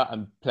saying that,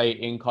 and play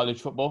in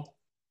college football?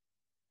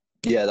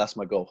 Yeah, that's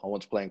my goal. I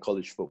want to play in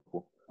college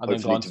football. and then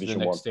go hopefully on to the Division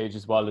next One. stage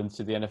as well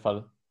into the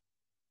NFL.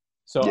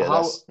 So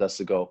Yeah, that's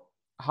the goal.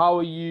 how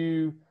are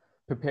you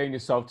preparing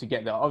yourself to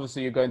get there?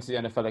 Obviously, you're going to the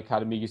NFL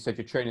Academy. You said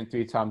you're training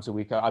 3 times a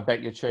week. I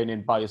bet you're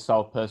training by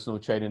yourself, personal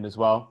training as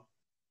well.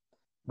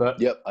 But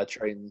Yep, I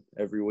train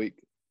every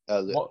week,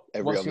 every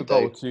what's other your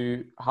goal day.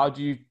 to? How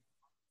do you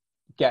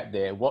get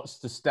there? What's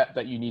the step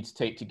that you need to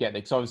take to get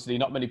there? Because obviously,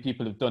 not many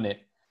people have done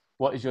it.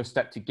 What is your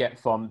step to get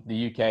from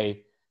the UK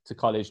to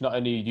college? Not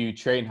only do you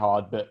train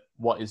hard, but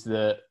what is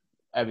the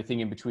everything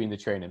in between the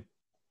training?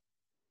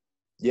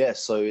 Yeah,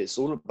 so it's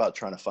all about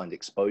trying to find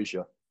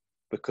exposure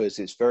because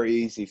it's very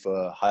easy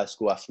for high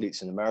school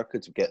athletes in America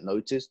to get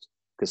noticed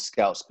because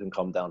scouts can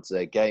come down to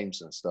their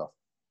games and stuff.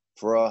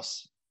 For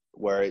us,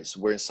 we're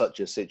in such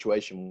a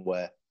situation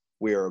where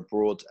we are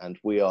abroad and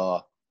we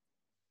aren't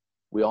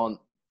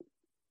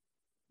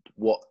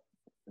what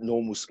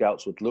normal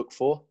scouts would look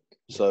for.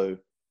 So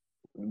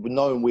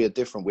knowing we are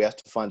different, we have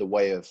to find a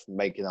way of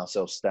making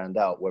ourselves stand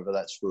out, whether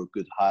that's through a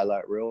good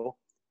highlight reel.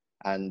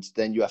 And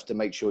then you have to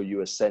make sure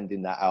you are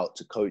sending that out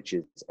to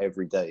coaches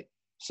every day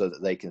so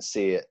that they can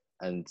see it.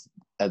 And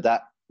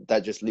that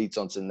just leads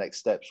on to the next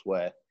steps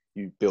where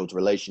you build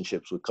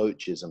relationships with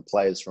coaches and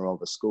players from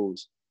other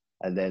schools.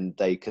 And then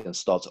they can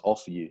start to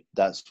offer you.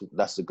 That's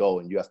the goal.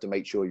 And you have to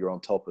make sure you're on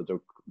top of the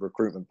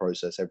recruitment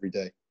process every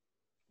day.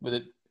 With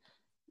it,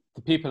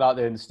 the people out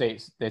there in the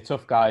States, they're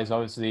tough guys.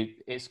 Obviously,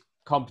 it's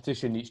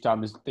competition each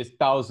time. There's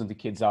thousands of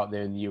kids out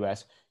there in the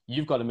US.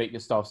 You've got to make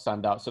yourself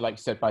stand out. So like you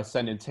said, by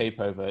sending tape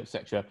over,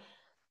 etc.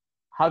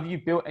 Have you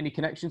built any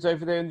connections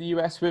over there in the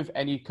US with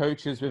any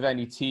coaches, with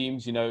any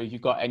teams? You know, have you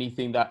got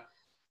anything that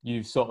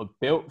you've sort of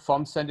built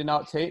from sending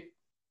out tape?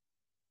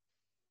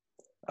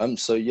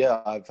 So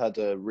yeah, I've had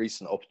a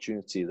recent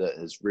opportunity that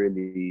has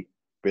really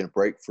been a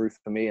breakthrough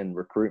for me in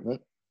recruitment.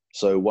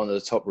 So one of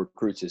the top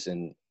recruiters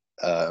in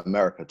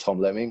America, Tom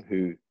Lemming,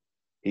 who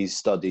he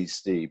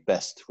studies the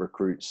best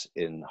recruits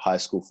in high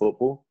school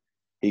football.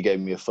 He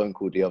gave me a phone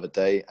call the other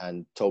day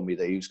and told me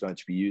that he was going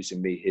to be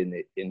using me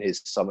in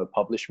his summer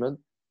publishment,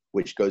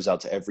 which goes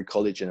out to every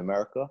college in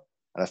America.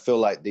 And I feel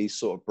like these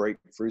sort of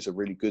breakthroughs are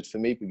really good for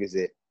me because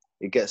it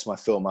gets my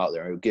film out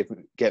there and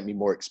it'll get me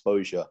more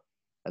exposure.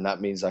 And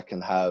that means I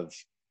can have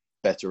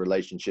better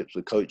relationships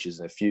with coaches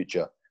in the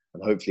future.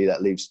 And hopefully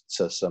that leads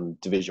to some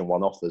Division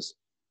One offers.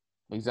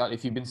 Exactly.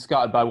 If you've been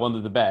scouted by one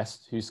of the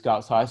best who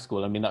scouts high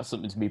school, I mean, that's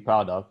something to be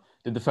proud of.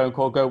 Did the phone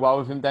call go well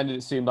with him then? Did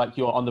it seem like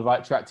you're on the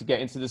right track to get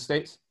into the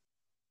States?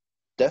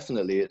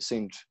 Definitely, it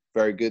seemed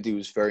very good. He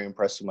was very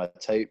impressed with my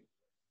tape.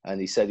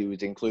 And he said he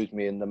would include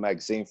me in the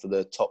magazine for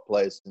the top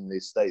players in the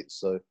States.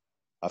 So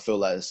I feel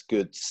like it's a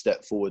good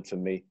step forward for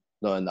me,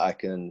 knowing that I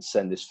can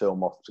send this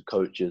film off to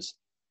coaches.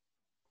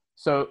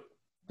 So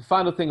the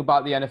final thing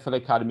about the NFL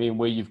Academy and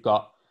where you've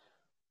got,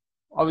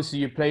 obviously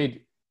you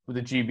played with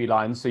the GB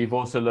Lions, so you've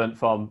also learned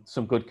from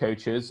some good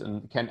coaches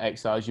and Kent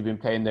Exiles, you've been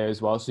playing there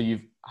as well. So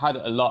you've had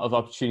a lot of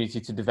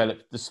opportunity to develop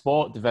the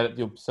sport, develop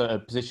your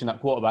position at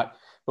quarterback.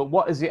 But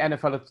what has the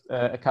NFL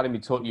Academy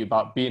taught you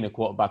about being a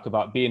quarterback,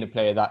 about being a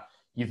player that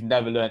you've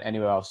never learned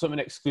anywhere else? Something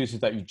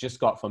exclusive that you just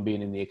got from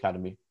being in the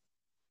academy?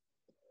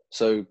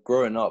 So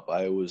growing up,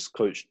 I was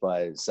coached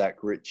by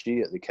Zach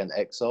Ritchie at the Kent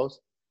Exiles.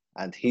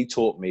 And he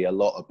taught me a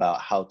lot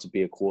about how to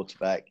be a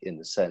quarterback in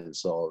the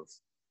sense of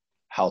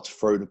how to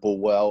throw the ball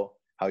well,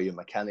 how your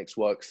mechanics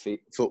work,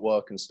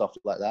 footwork and stuff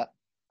like that.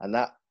 And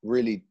that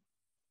really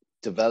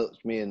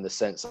developed me in the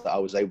sense that I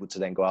was able to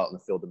then go out on the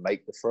field and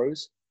make the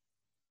throws.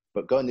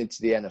 But going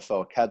into the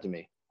NFL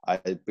Academy, I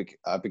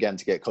began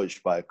to get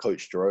coached by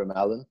Coach Jerome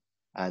Allen.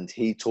 And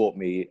he taught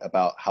me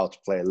about how to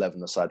play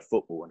 11-a-side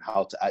football and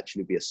how to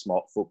actually be a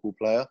smart football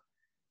player.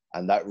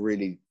 And that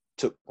really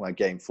took my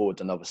game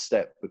forward another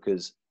step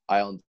because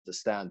I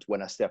understand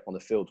when I step on the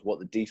field what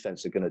the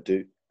defense are going to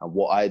do and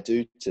what I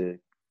do to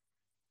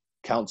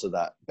counter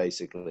that,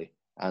 basically.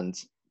 And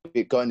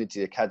going into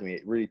the academy,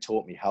 it really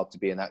taught me how to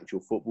be an actual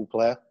football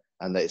player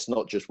and that it's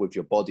not just with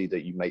your body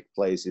that you make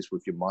plays, it's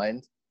with your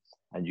mind.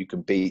 And you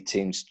can beat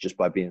teams just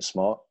by being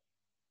smart.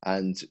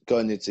 And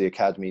going into the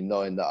academy,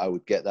 knowing that I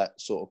would get that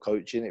sort of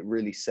coaching, it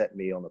really set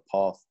me on a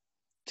path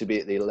to be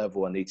at the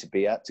level I need to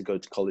be at to go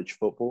to college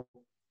football.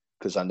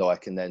 Because I know I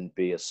can then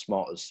be as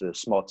smart as the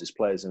smartest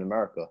players in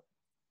America.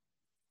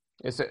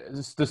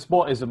 The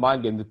sport is a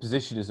mind game. The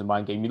position is a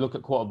mind game. You look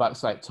at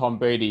quarterbacks like Tom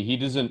Brady. He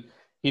doesn't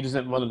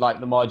run like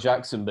Lamar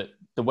Jackson, but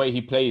the way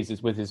he plays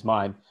is with his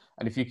mind.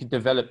 And if you can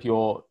develop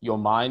your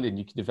mind and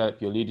you can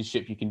develop your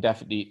leadership, you can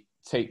definitely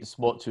take the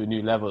sport to a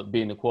new level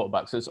being a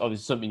quarterback. So it's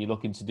obviously something you're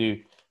looking to do,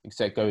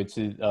 except go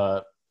to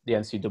the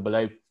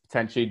NCAA,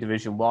 potentially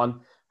Division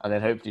One, and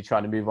then hopefully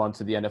trying to move on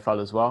to the NFL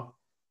as well.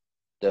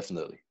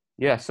 Definitely.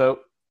 Yeah, so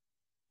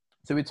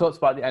we talked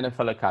about the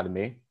NFL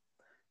Academy,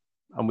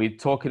 and we're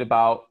talking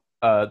about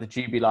the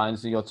GB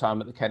Lions and your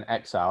time at the Kent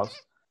Exiles.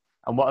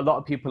 And what a lot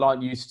of people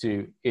aren't used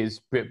to is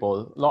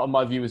Britball. A lot of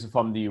my viewers are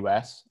from the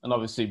US, and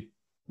obviously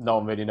no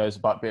one really knows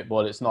about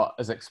Britball. It's not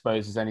as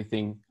exposed as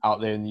anything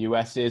out there in the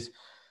US is.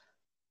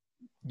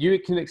 You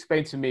can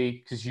explain to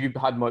me, because you've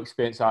had more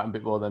experience out in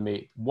Britball than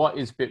me, what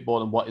is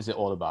Britball and what is it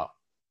all about?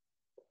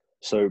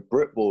 So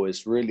Britball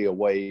is really a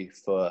way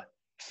for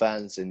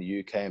fans in the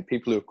UK and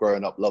people who've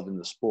grown up loving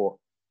the sport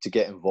to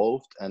get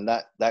involved, and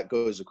that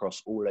goes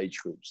across all age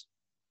groups.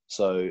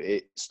 So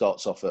it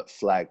starts off at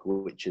flag,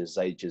 which is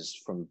ages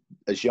from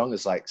as young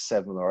as like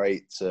 7 or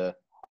 8 to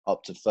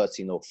up to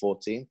 13 or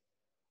 14.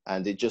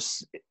 And it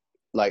just,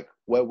 like,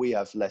 where we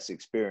have less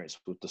experience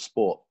with the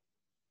sport,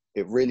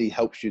 it really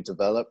helps you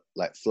develop.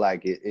 Like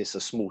flag, it's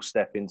a small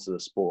step into the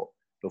sport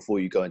before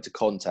you go into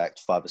contact,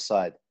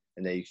 five-a-side,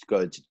 and then you go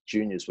into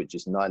juniors, which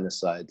is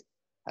nine-a-side.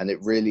 And it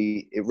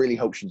really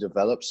helps you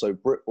develop. So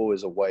Britball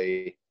is a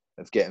way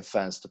of getting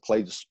fans to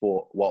play the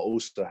sport while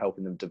also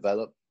helping them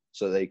develop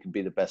so they can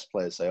be the best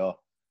players they are.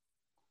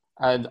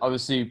 And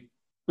obviously,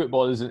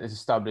 football isn't as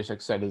established, like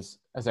I said,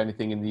 as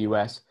anything in the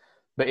US,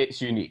 but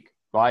it's unique,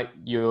 right?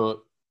 You're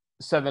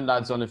 7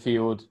 lads on the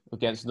field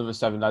against another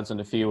 7 lads on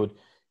the field.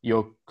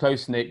 You're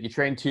close knit. You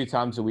train 2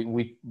 times a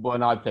week.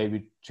 When I played,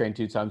 we trained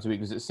 2 times a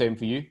week. Was it the same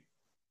for you?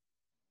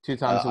 2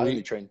 times a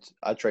week?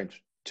 I trained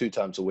 2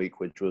 times a week,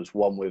 which was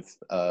one with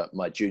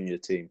my junior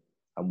team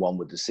and one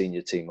with the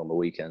senior team on the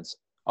weekends.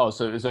 Oh,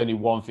 so it was only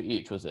one for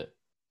each, was it?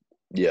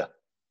 Yeah.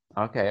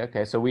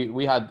 Okay. So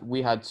we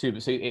had two,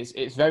 but so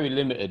it's very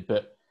limited.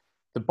 But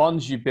the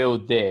bonds you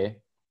build there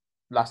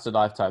last a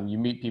lifetime. You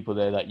meet people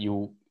there that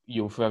you'll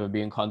forever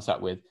be in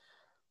contact with.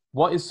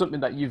 What is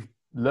something that you've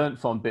learned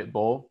from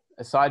Bitball,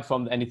 aside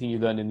from anything you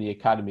learned in the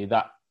academy,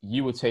 that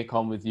you would take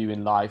on with you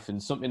in life,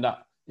 and something that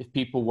if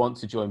people want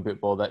to join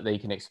Bitball that they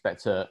can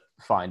expect to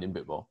find in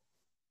Bitball?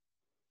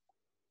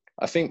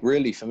 I think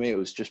really for me it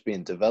was just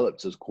being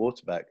developed as a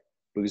quarterback,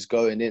 because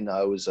going in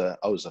I was a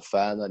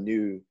fan. I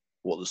knew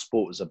what the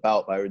sport was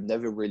about, but I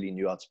never really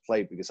knew how to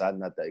play because I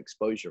hadn't had that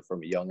exposure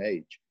from a young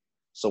age.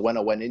 So when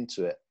I went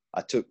into it,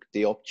 I took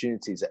the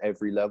opportunities at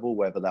every level,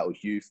 whether that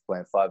was youth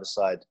playing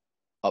five-a-side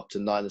up to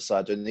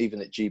nine-a-side, and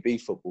even at GB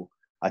football.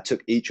 I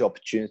took each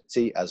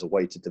opportunity as a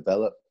way to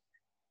develop,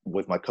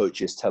 with my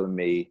coaches telling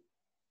me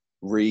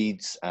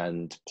reads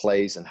and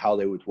plays and how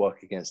they would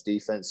work against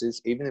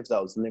defenses, even if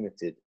that was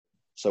limited.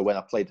 So when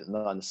I played at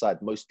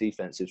nine-a-side, most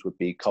defenses would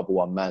be cover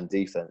one man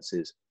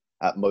defenses,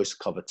 at most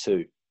cover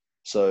two.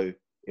 So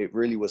it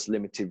really was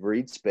limited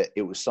reads, but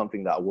it was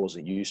something that I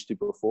wasn't used to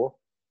before.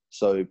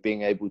 So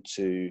being able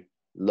to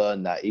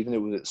learn that, even if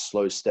it was at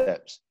slow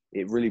steps,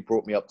 it really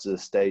brought me up to the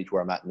stage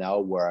where I'm at now,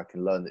 where I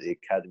can learn at the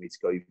academy to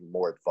go even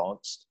more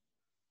advanced.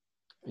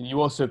 And you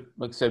also,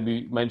 like I said,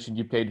 we mentioned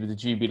you played with the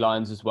GB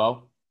Lions as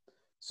well.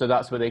 So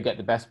that's where they get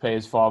the best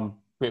players from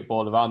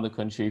football around the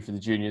country for the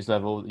juniors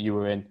level that you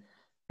were in.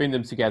 Bring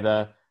them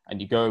together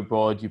and you go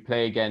abroad. You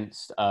play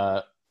against,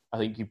 I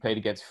think you played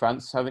against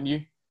France, haven't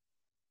you?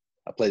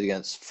 I played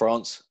against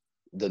France,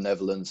 the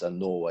Netherlands, and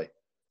Norway.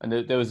 And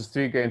there was a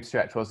 3-game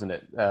stretch, wasn't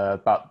it?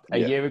 About a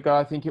year ago,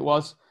 I think it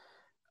was.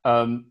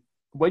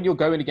 When you're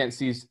going against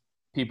these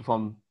people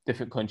from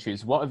different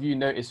countries, what have you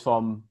noticed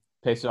from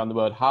places around the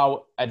world?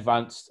 How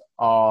advanced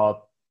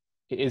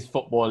is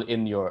football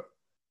in Europe?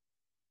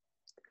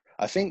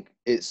 I think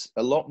it's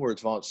a lot more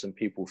advanced than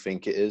people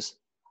think it is.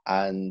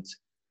 And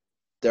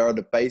there are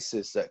the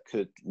bases that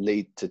could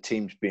lead to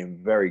teams being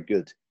very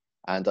good.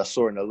 And I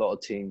saw in a lot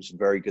of teams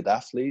very good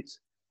athletes.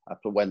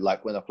 When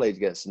I played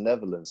against the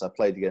Netherlands, I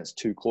played against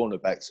 2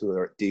 cornerbacks who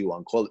are at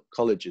D1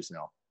 colleges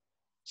now.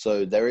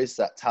 So there is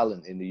that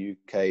talent in the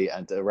UK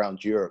and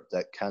around Europe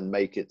that can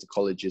make it to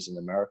colleges in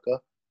America.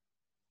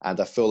 And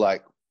I feel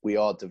like we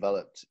are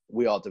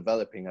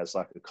developing as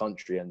like a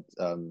country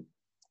and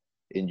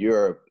in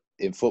Europe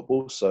in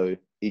football. So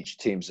each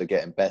teams are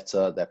getting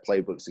better, their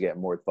playbooks are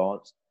getting more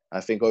advanced. And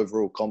I think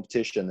overall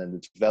competition and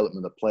the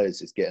development of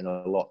players is getting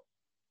a lot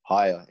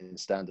higher in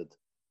standard.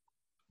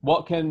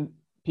 What can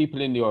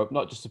people in Europe,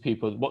 not just the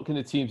people, what can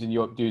the teams in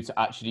Europe do to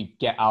actually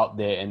get out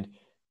there and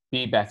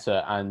be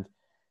better and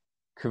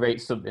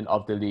create something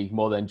of the league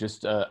more than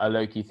just a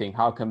low-key thing?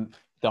 How can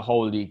the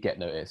whole league get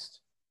noticed?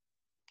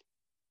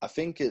 I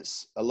think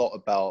it's a lot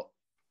about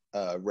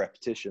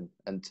repetition,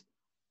 and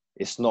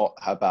it's not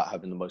about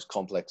having the most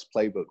complex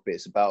playbook, but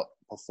it's about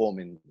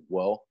performing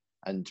well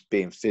and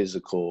being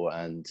physical.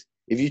 And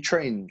if you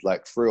train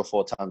like 3 or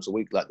 4 times a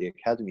week, like the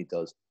academy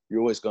does, you're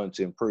always going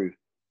to improve.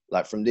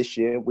 Like from this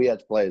year, we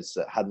had players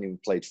that hadn't even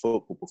played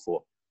football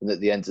before, and at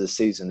the end of the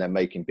season, they're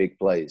making big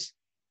plays.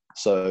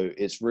 So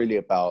it's really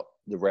about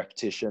the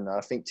repetition. And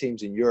I think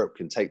teams in Europe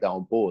can take that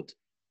on board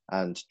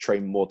and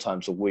train more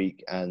times a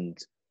week and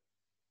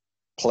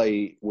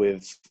play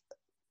with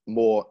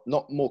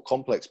not more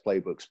complex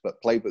playbooks,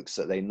 but playbooks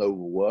that they know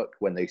will work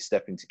when they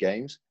step into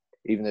games.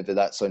 Even if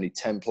that's only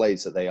 10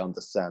 plays that they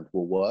understand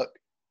will work,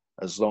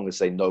 as long as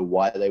they know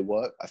why they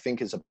work. I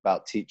think it's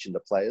about teaching the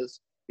players.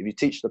 If you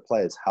teach the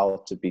players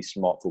how to be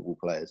smart football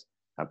players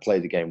and play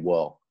the game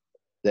well,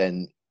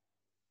 then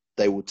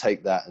they will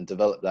take that and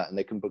develop that, and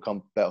they can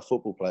become better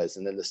football players.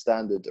 And then the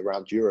standard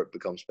around Europe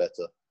becomes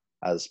better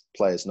as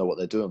players know what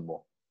they're doing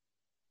more.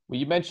 Well,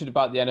 you mentioned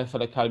about the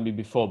NFL Academy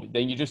before, but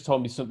then you just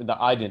told me something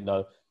that I didn't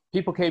know.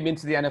 People came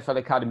into the NFL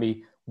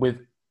Academy with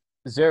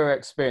zero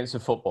experience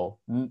of football,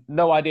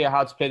 no idea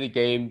how to play the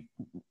game.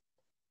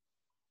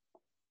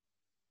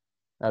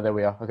 Oh, there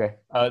we are. Okay.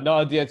 No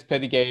idea to play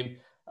the game.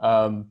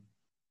 Um,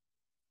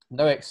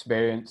 no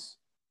experience.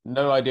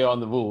 No idea on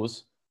the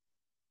rules.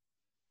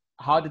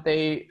 How did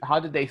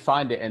they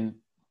find it, and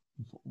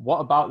what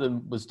about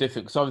them was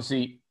different? Because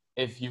obviously,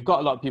 if you've got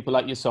a lot of people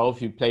like yourself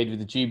who played with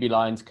the GB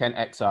Lions, Kent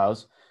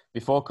Exiles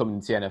before coming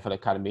into the NFL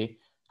Academy,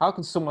 how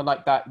can someone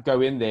like that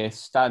go in there,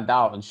 stand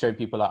out, and show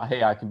people like,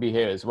 hey, I can be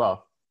here as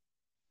well?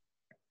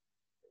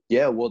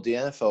 Yeah, well, the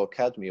NFL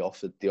Academy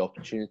offered the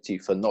opportunity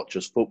for not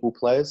just football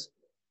players,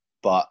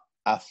 but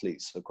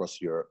athletes across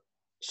Europe.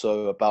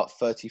 So about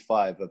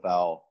 35 of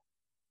our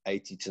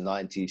 80 to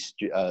 90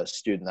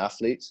 student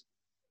athletes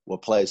were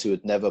players who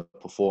had never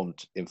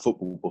performed in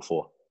football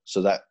before.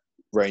 So that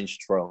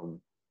ranged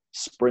from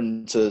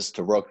sprinters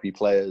to rugby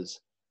players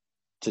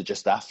to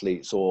just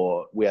athletes,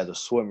 or we had a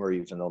swimmer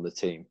even on the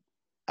team.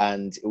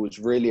 And it was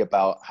really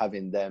about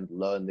having them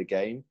learn the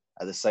game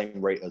at the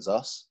same rate as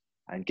us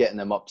and getting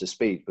them up to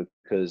speed.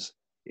 Because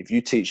if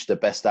you teach the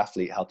best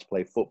athlete how to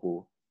play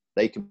football,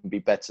 they can be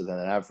better than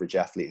an average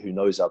athlete who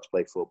knows how to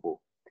play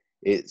football.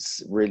 It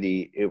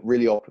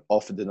really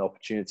offered an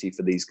opportunity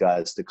for these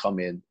guys to come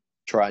in,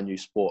 try a new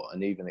sport,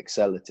 and even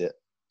excel at it.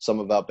 Some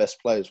of our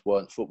best players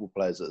weren't football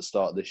players at the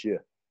start of this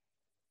year.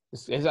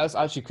 That's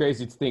actually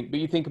crazy to think. But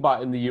you think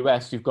about in the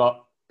US, you've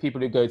got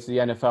people who go to the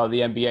NFL,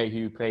 the NBA,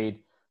 who played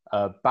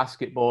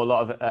basketball. A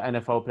lot of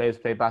NFL players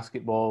play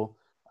basketball.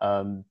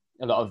 A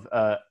lot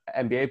of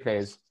NBA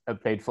players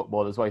have played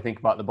football as well. You think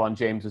about LeBron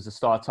James as a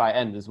star tight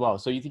end as well.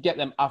 So you can get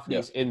them Yeah,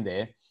 athletes in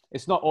there.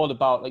 It's not all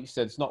about, like you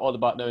said, it's not all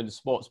about knowing the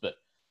sports, but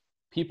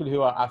people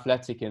who are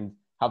athletic and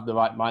have the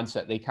right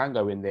mindset, they can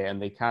go in there and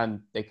they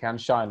can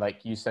shine.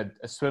 Like you said,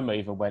 a swimmer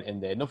even went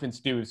in there. Nothing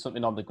to do with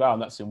something on the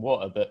ground that's in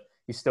water, but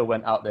he still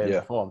went out there and yeah,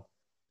 performed.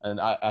 And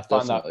I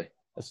find that definitely.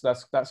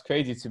 that's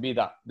crazy to me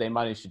that they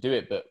managed to do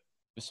it. But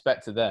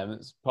respect to them,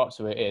 it's props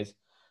to where it is.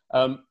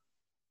 Um,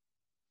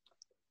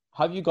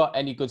 have you got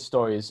any good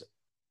stories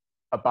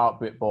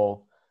about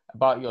Britball,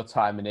 about your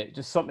time in it?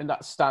 Just something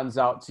that stands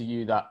out to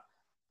you that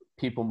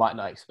people might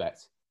not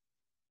expect.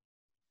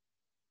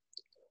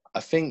 I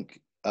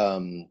think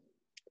one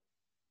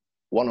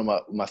of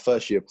my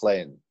first year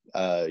playing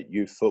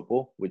youth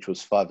football, which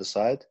was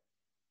five-a-side,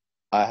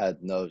 I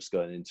had nerves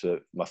going into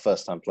it. My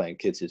first time playing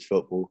kids'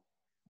 football,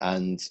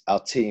 and our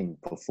team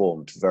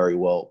performed very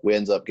well. We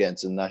ended up getting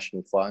to the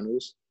national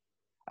finals,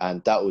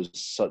 and that was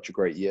such a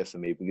great year for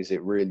me because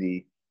it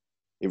really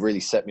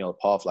set me on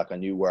a path. Like I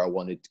knew where I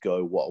wanted to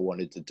go, what I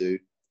wanted to do,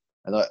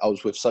 and I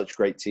was with such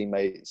great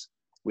teammates.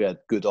 We had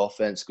good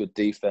offense, good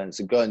defense,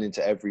 and going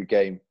into every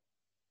game,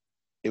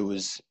 it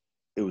was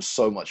it was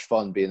so much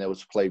fun being able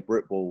to play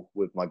Britball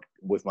with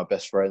my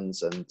best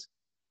friends. And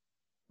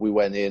we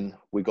went in,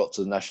 we got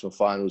to the national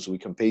finals, we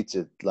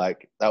competed.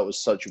 Like that was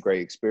such a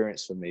great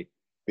experience for me,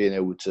 being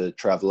able to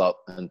travel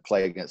up and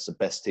play against the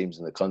best teams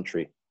in the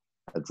country.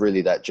 And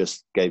really, that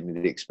just gave me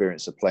the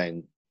experience of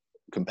playing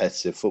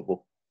competitive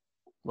football.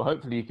 Well,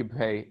 hopefully you can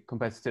play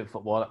competitive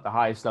football at the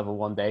highest level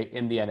one day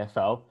in the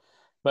NFL.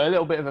 But a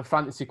little bit of a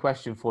fantasy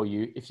question for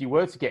you. If you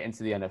were to get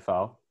into the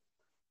NFL,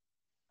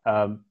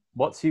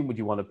 what team would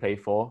you want to play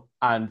for?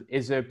 And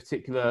is there a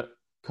particular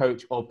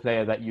coach or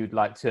player that you'd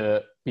like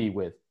to be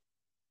with?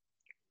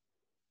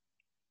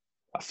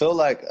 I feel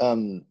like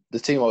the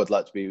team I would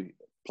like to be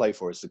play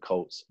for is the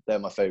Colts. They're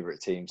my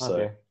favorite team, so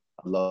Okay.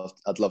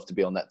 I'd love to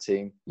be on that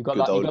team. You got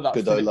Good that you old got that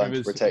good O Philip line to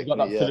Rivers you protect got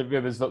me. that Yeah, Philip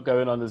Rivers look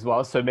going on as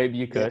well, so maybe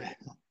you could. yeah,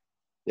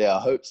 yeah. I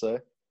hope so.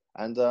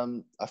 And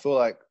I feel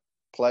like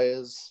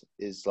players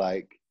is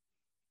like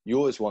you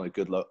always want a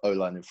good O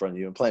line in front of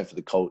you. And playing for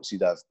the Colts,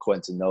 you'd have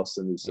Quentin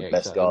Nelson, who's the Yeah,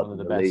 best exactly. guard One of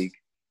in the the league,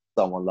 best.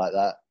 someone like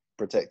that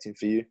protecting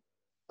for you.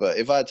 But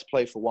if I had to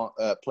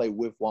play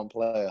with one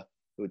player,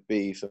 it would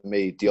be for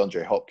me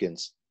DeAndre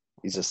Hopkins.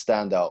 He's a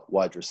standout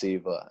wide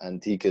receiver,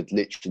 and he could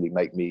literally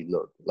make me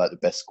look like the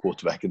best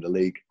quarterback in the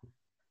league.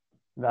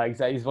 No,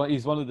 exactly.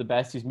 He's one of the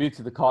best. He's moved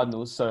to the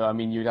Cardinals, so I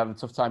mean, you'd have a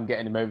tough time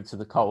getting him over to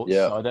the Colts.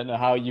 Yeah, So I don't know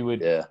how you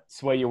would yeah,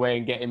 sway your way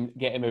and get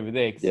him over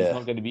there because he's yeah.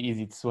 not going to be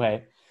easy to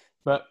sway.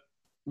 But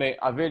mate,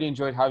 I've really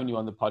enjoyed having you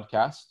on the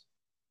podcast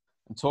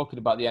and talking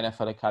about the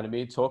NFL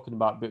Academy, talking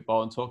about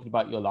football, and talking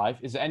about your life.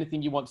 Is there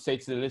anything you want to say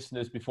to the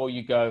listeners before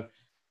you go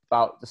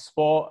about the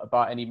sport,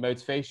 about any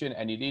motivation,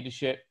 any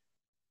leadership?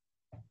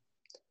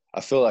 I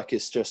feel like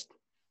it's just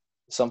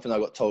something I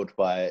got told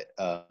by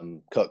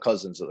Kirk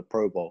Cousins at the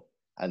Pro Bowl,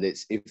 and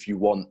it's if you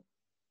want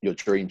your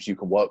dreams, you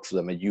can work for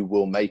them, and you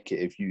will make it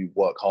if you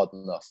work hard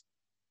enough.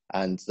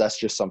 And that's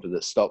just something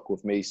that stuck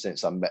with me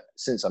since I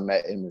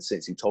met him and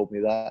since he told me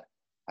that.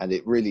 And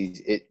it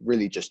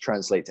really just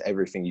translates to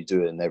everything you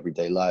do in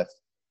everyday life.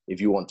 If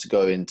you want to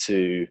go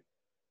into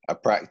a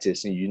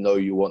practice and you know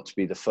you want to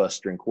be the first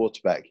string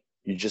quarterback,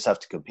 you just have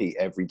to compete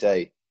every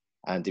day.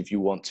 And if you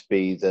want to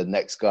be the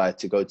next guy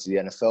to go to the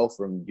NFL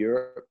from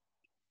Europe,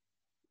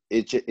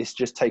 it's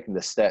just taking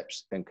the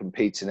steps and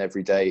competing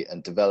every day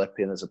and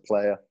developing as a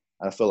player.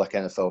 And I feel like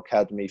NFL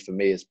Academy for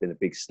me has been a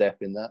big step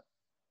in that.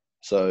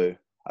 So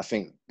I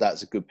think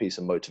that's a good piece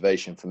of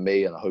motivation for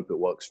me, and I hope it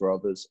works for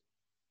others.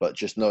 But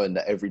just knowing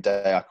that every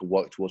day I can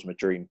work towards my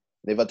dream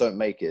And if I don't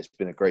make it, it's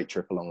been a great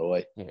trip along the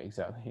way. Yeah,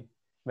 exactly.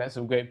 Met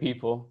some great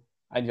people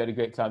and you had a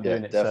great time Yeah,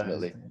 doing it.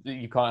 definitely. So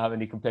you can't have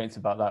any complaints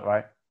about that,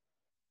 right?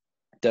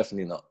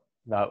 Definitely not.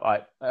 No,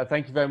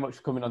 thank you very much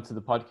for coming onto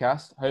the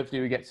podcast.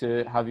 Hopefully we get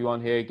to have you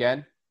on here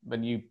again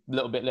when you a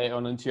little bit later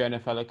on into your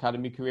NFL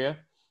Academy career,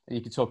 and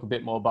you can talk a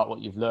bit more about what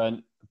you've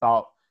learned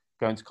about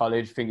going to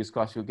college. Fingers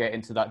crossed you'll get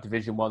into that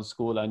Division 1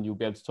 school and you'll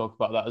be able to talk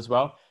about that as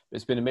well. But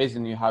it's been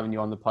amazing having you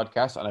on the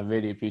podcast, and I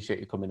really appreciate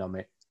you coming on,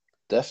 mate.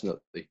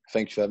 Definitely.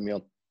 Thank you for having me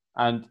on.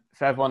 And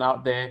for everyone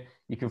out there,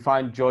 you can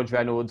find George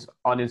Reynolds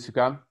on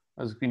Instagram.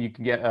 As you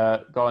can get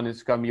go on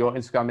Instagram. Your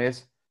Instagram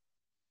is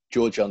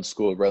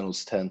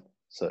George_Reynolds10.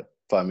 So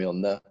find me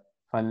on there.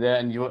 Find there,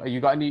 and you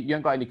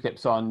haven't got any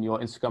clips on your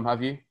Instagram,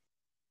 have you?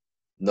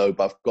 No,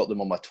 but I've got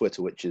them on my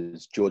Twitter, which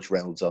is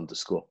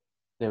GeorgeReynolds_.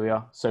 There we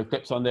are. So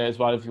clips on there as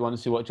well if you want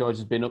to see what George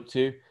has been up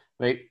to.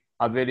 Mate,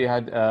 I've really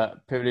had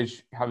a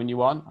privilege having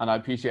you on, and I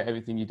appreciate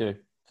everything you do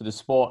for the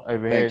sport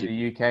over here in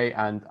the UK,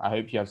 and I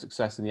hope you have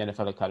success in the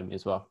NFL Academy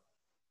as well.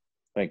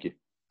 Thank you.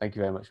 Thank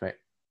you very much, mate.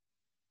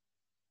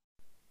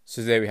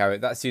 So there we have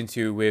it. That's the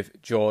interview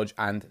with George,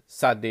 and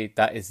sadly,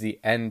 that is the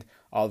end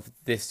of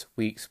this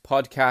week's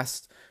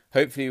podcast.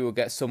 Hopefully, we'll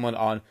get someone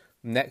on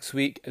next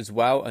week as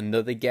well,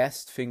 another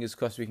guest. Fingers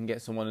crossed we can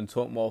get someone and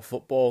talk more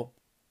football.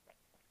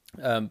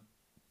 But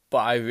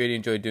I really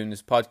enjoyed doing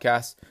this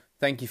podcast.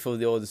 Thank you for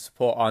all the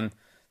support on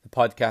the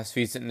podcast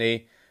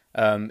recently.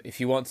 If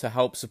you want to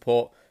help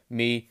support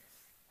me,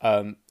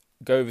 go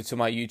over to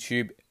my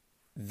YouTube,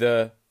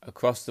 the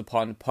Across the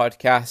Pond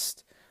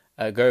podcast.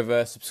 Go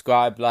over,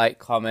 subscribe, like,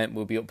 comment.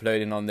 We'll be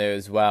uploading on there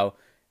as well.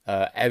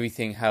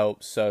 Everything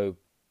helps. So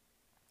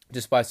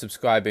just by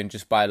subscribing,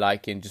 just by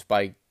liking, just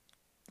by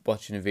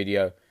watching a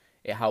video,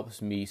 it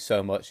helps me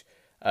so much.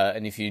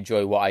 And if you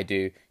enjoy what I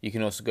do, you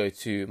can also go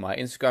to my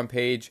Instagram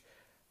page,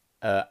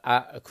 at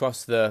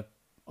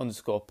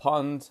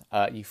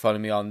 @across_the_pond. You follow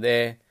me on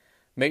there.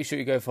 Make sure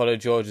you go follow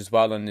George as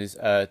well on his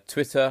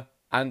Twitter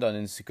and on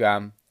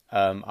Instagram.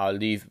 I'll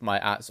leave my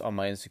 @ on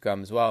my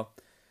Instagram as well.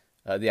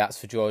 The @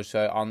 for George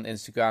on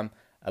Instagram.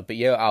 But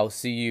yeah, I'll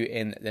see you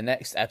in the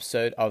next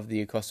episode of the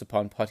Across the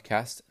Pond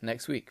podcast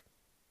next week.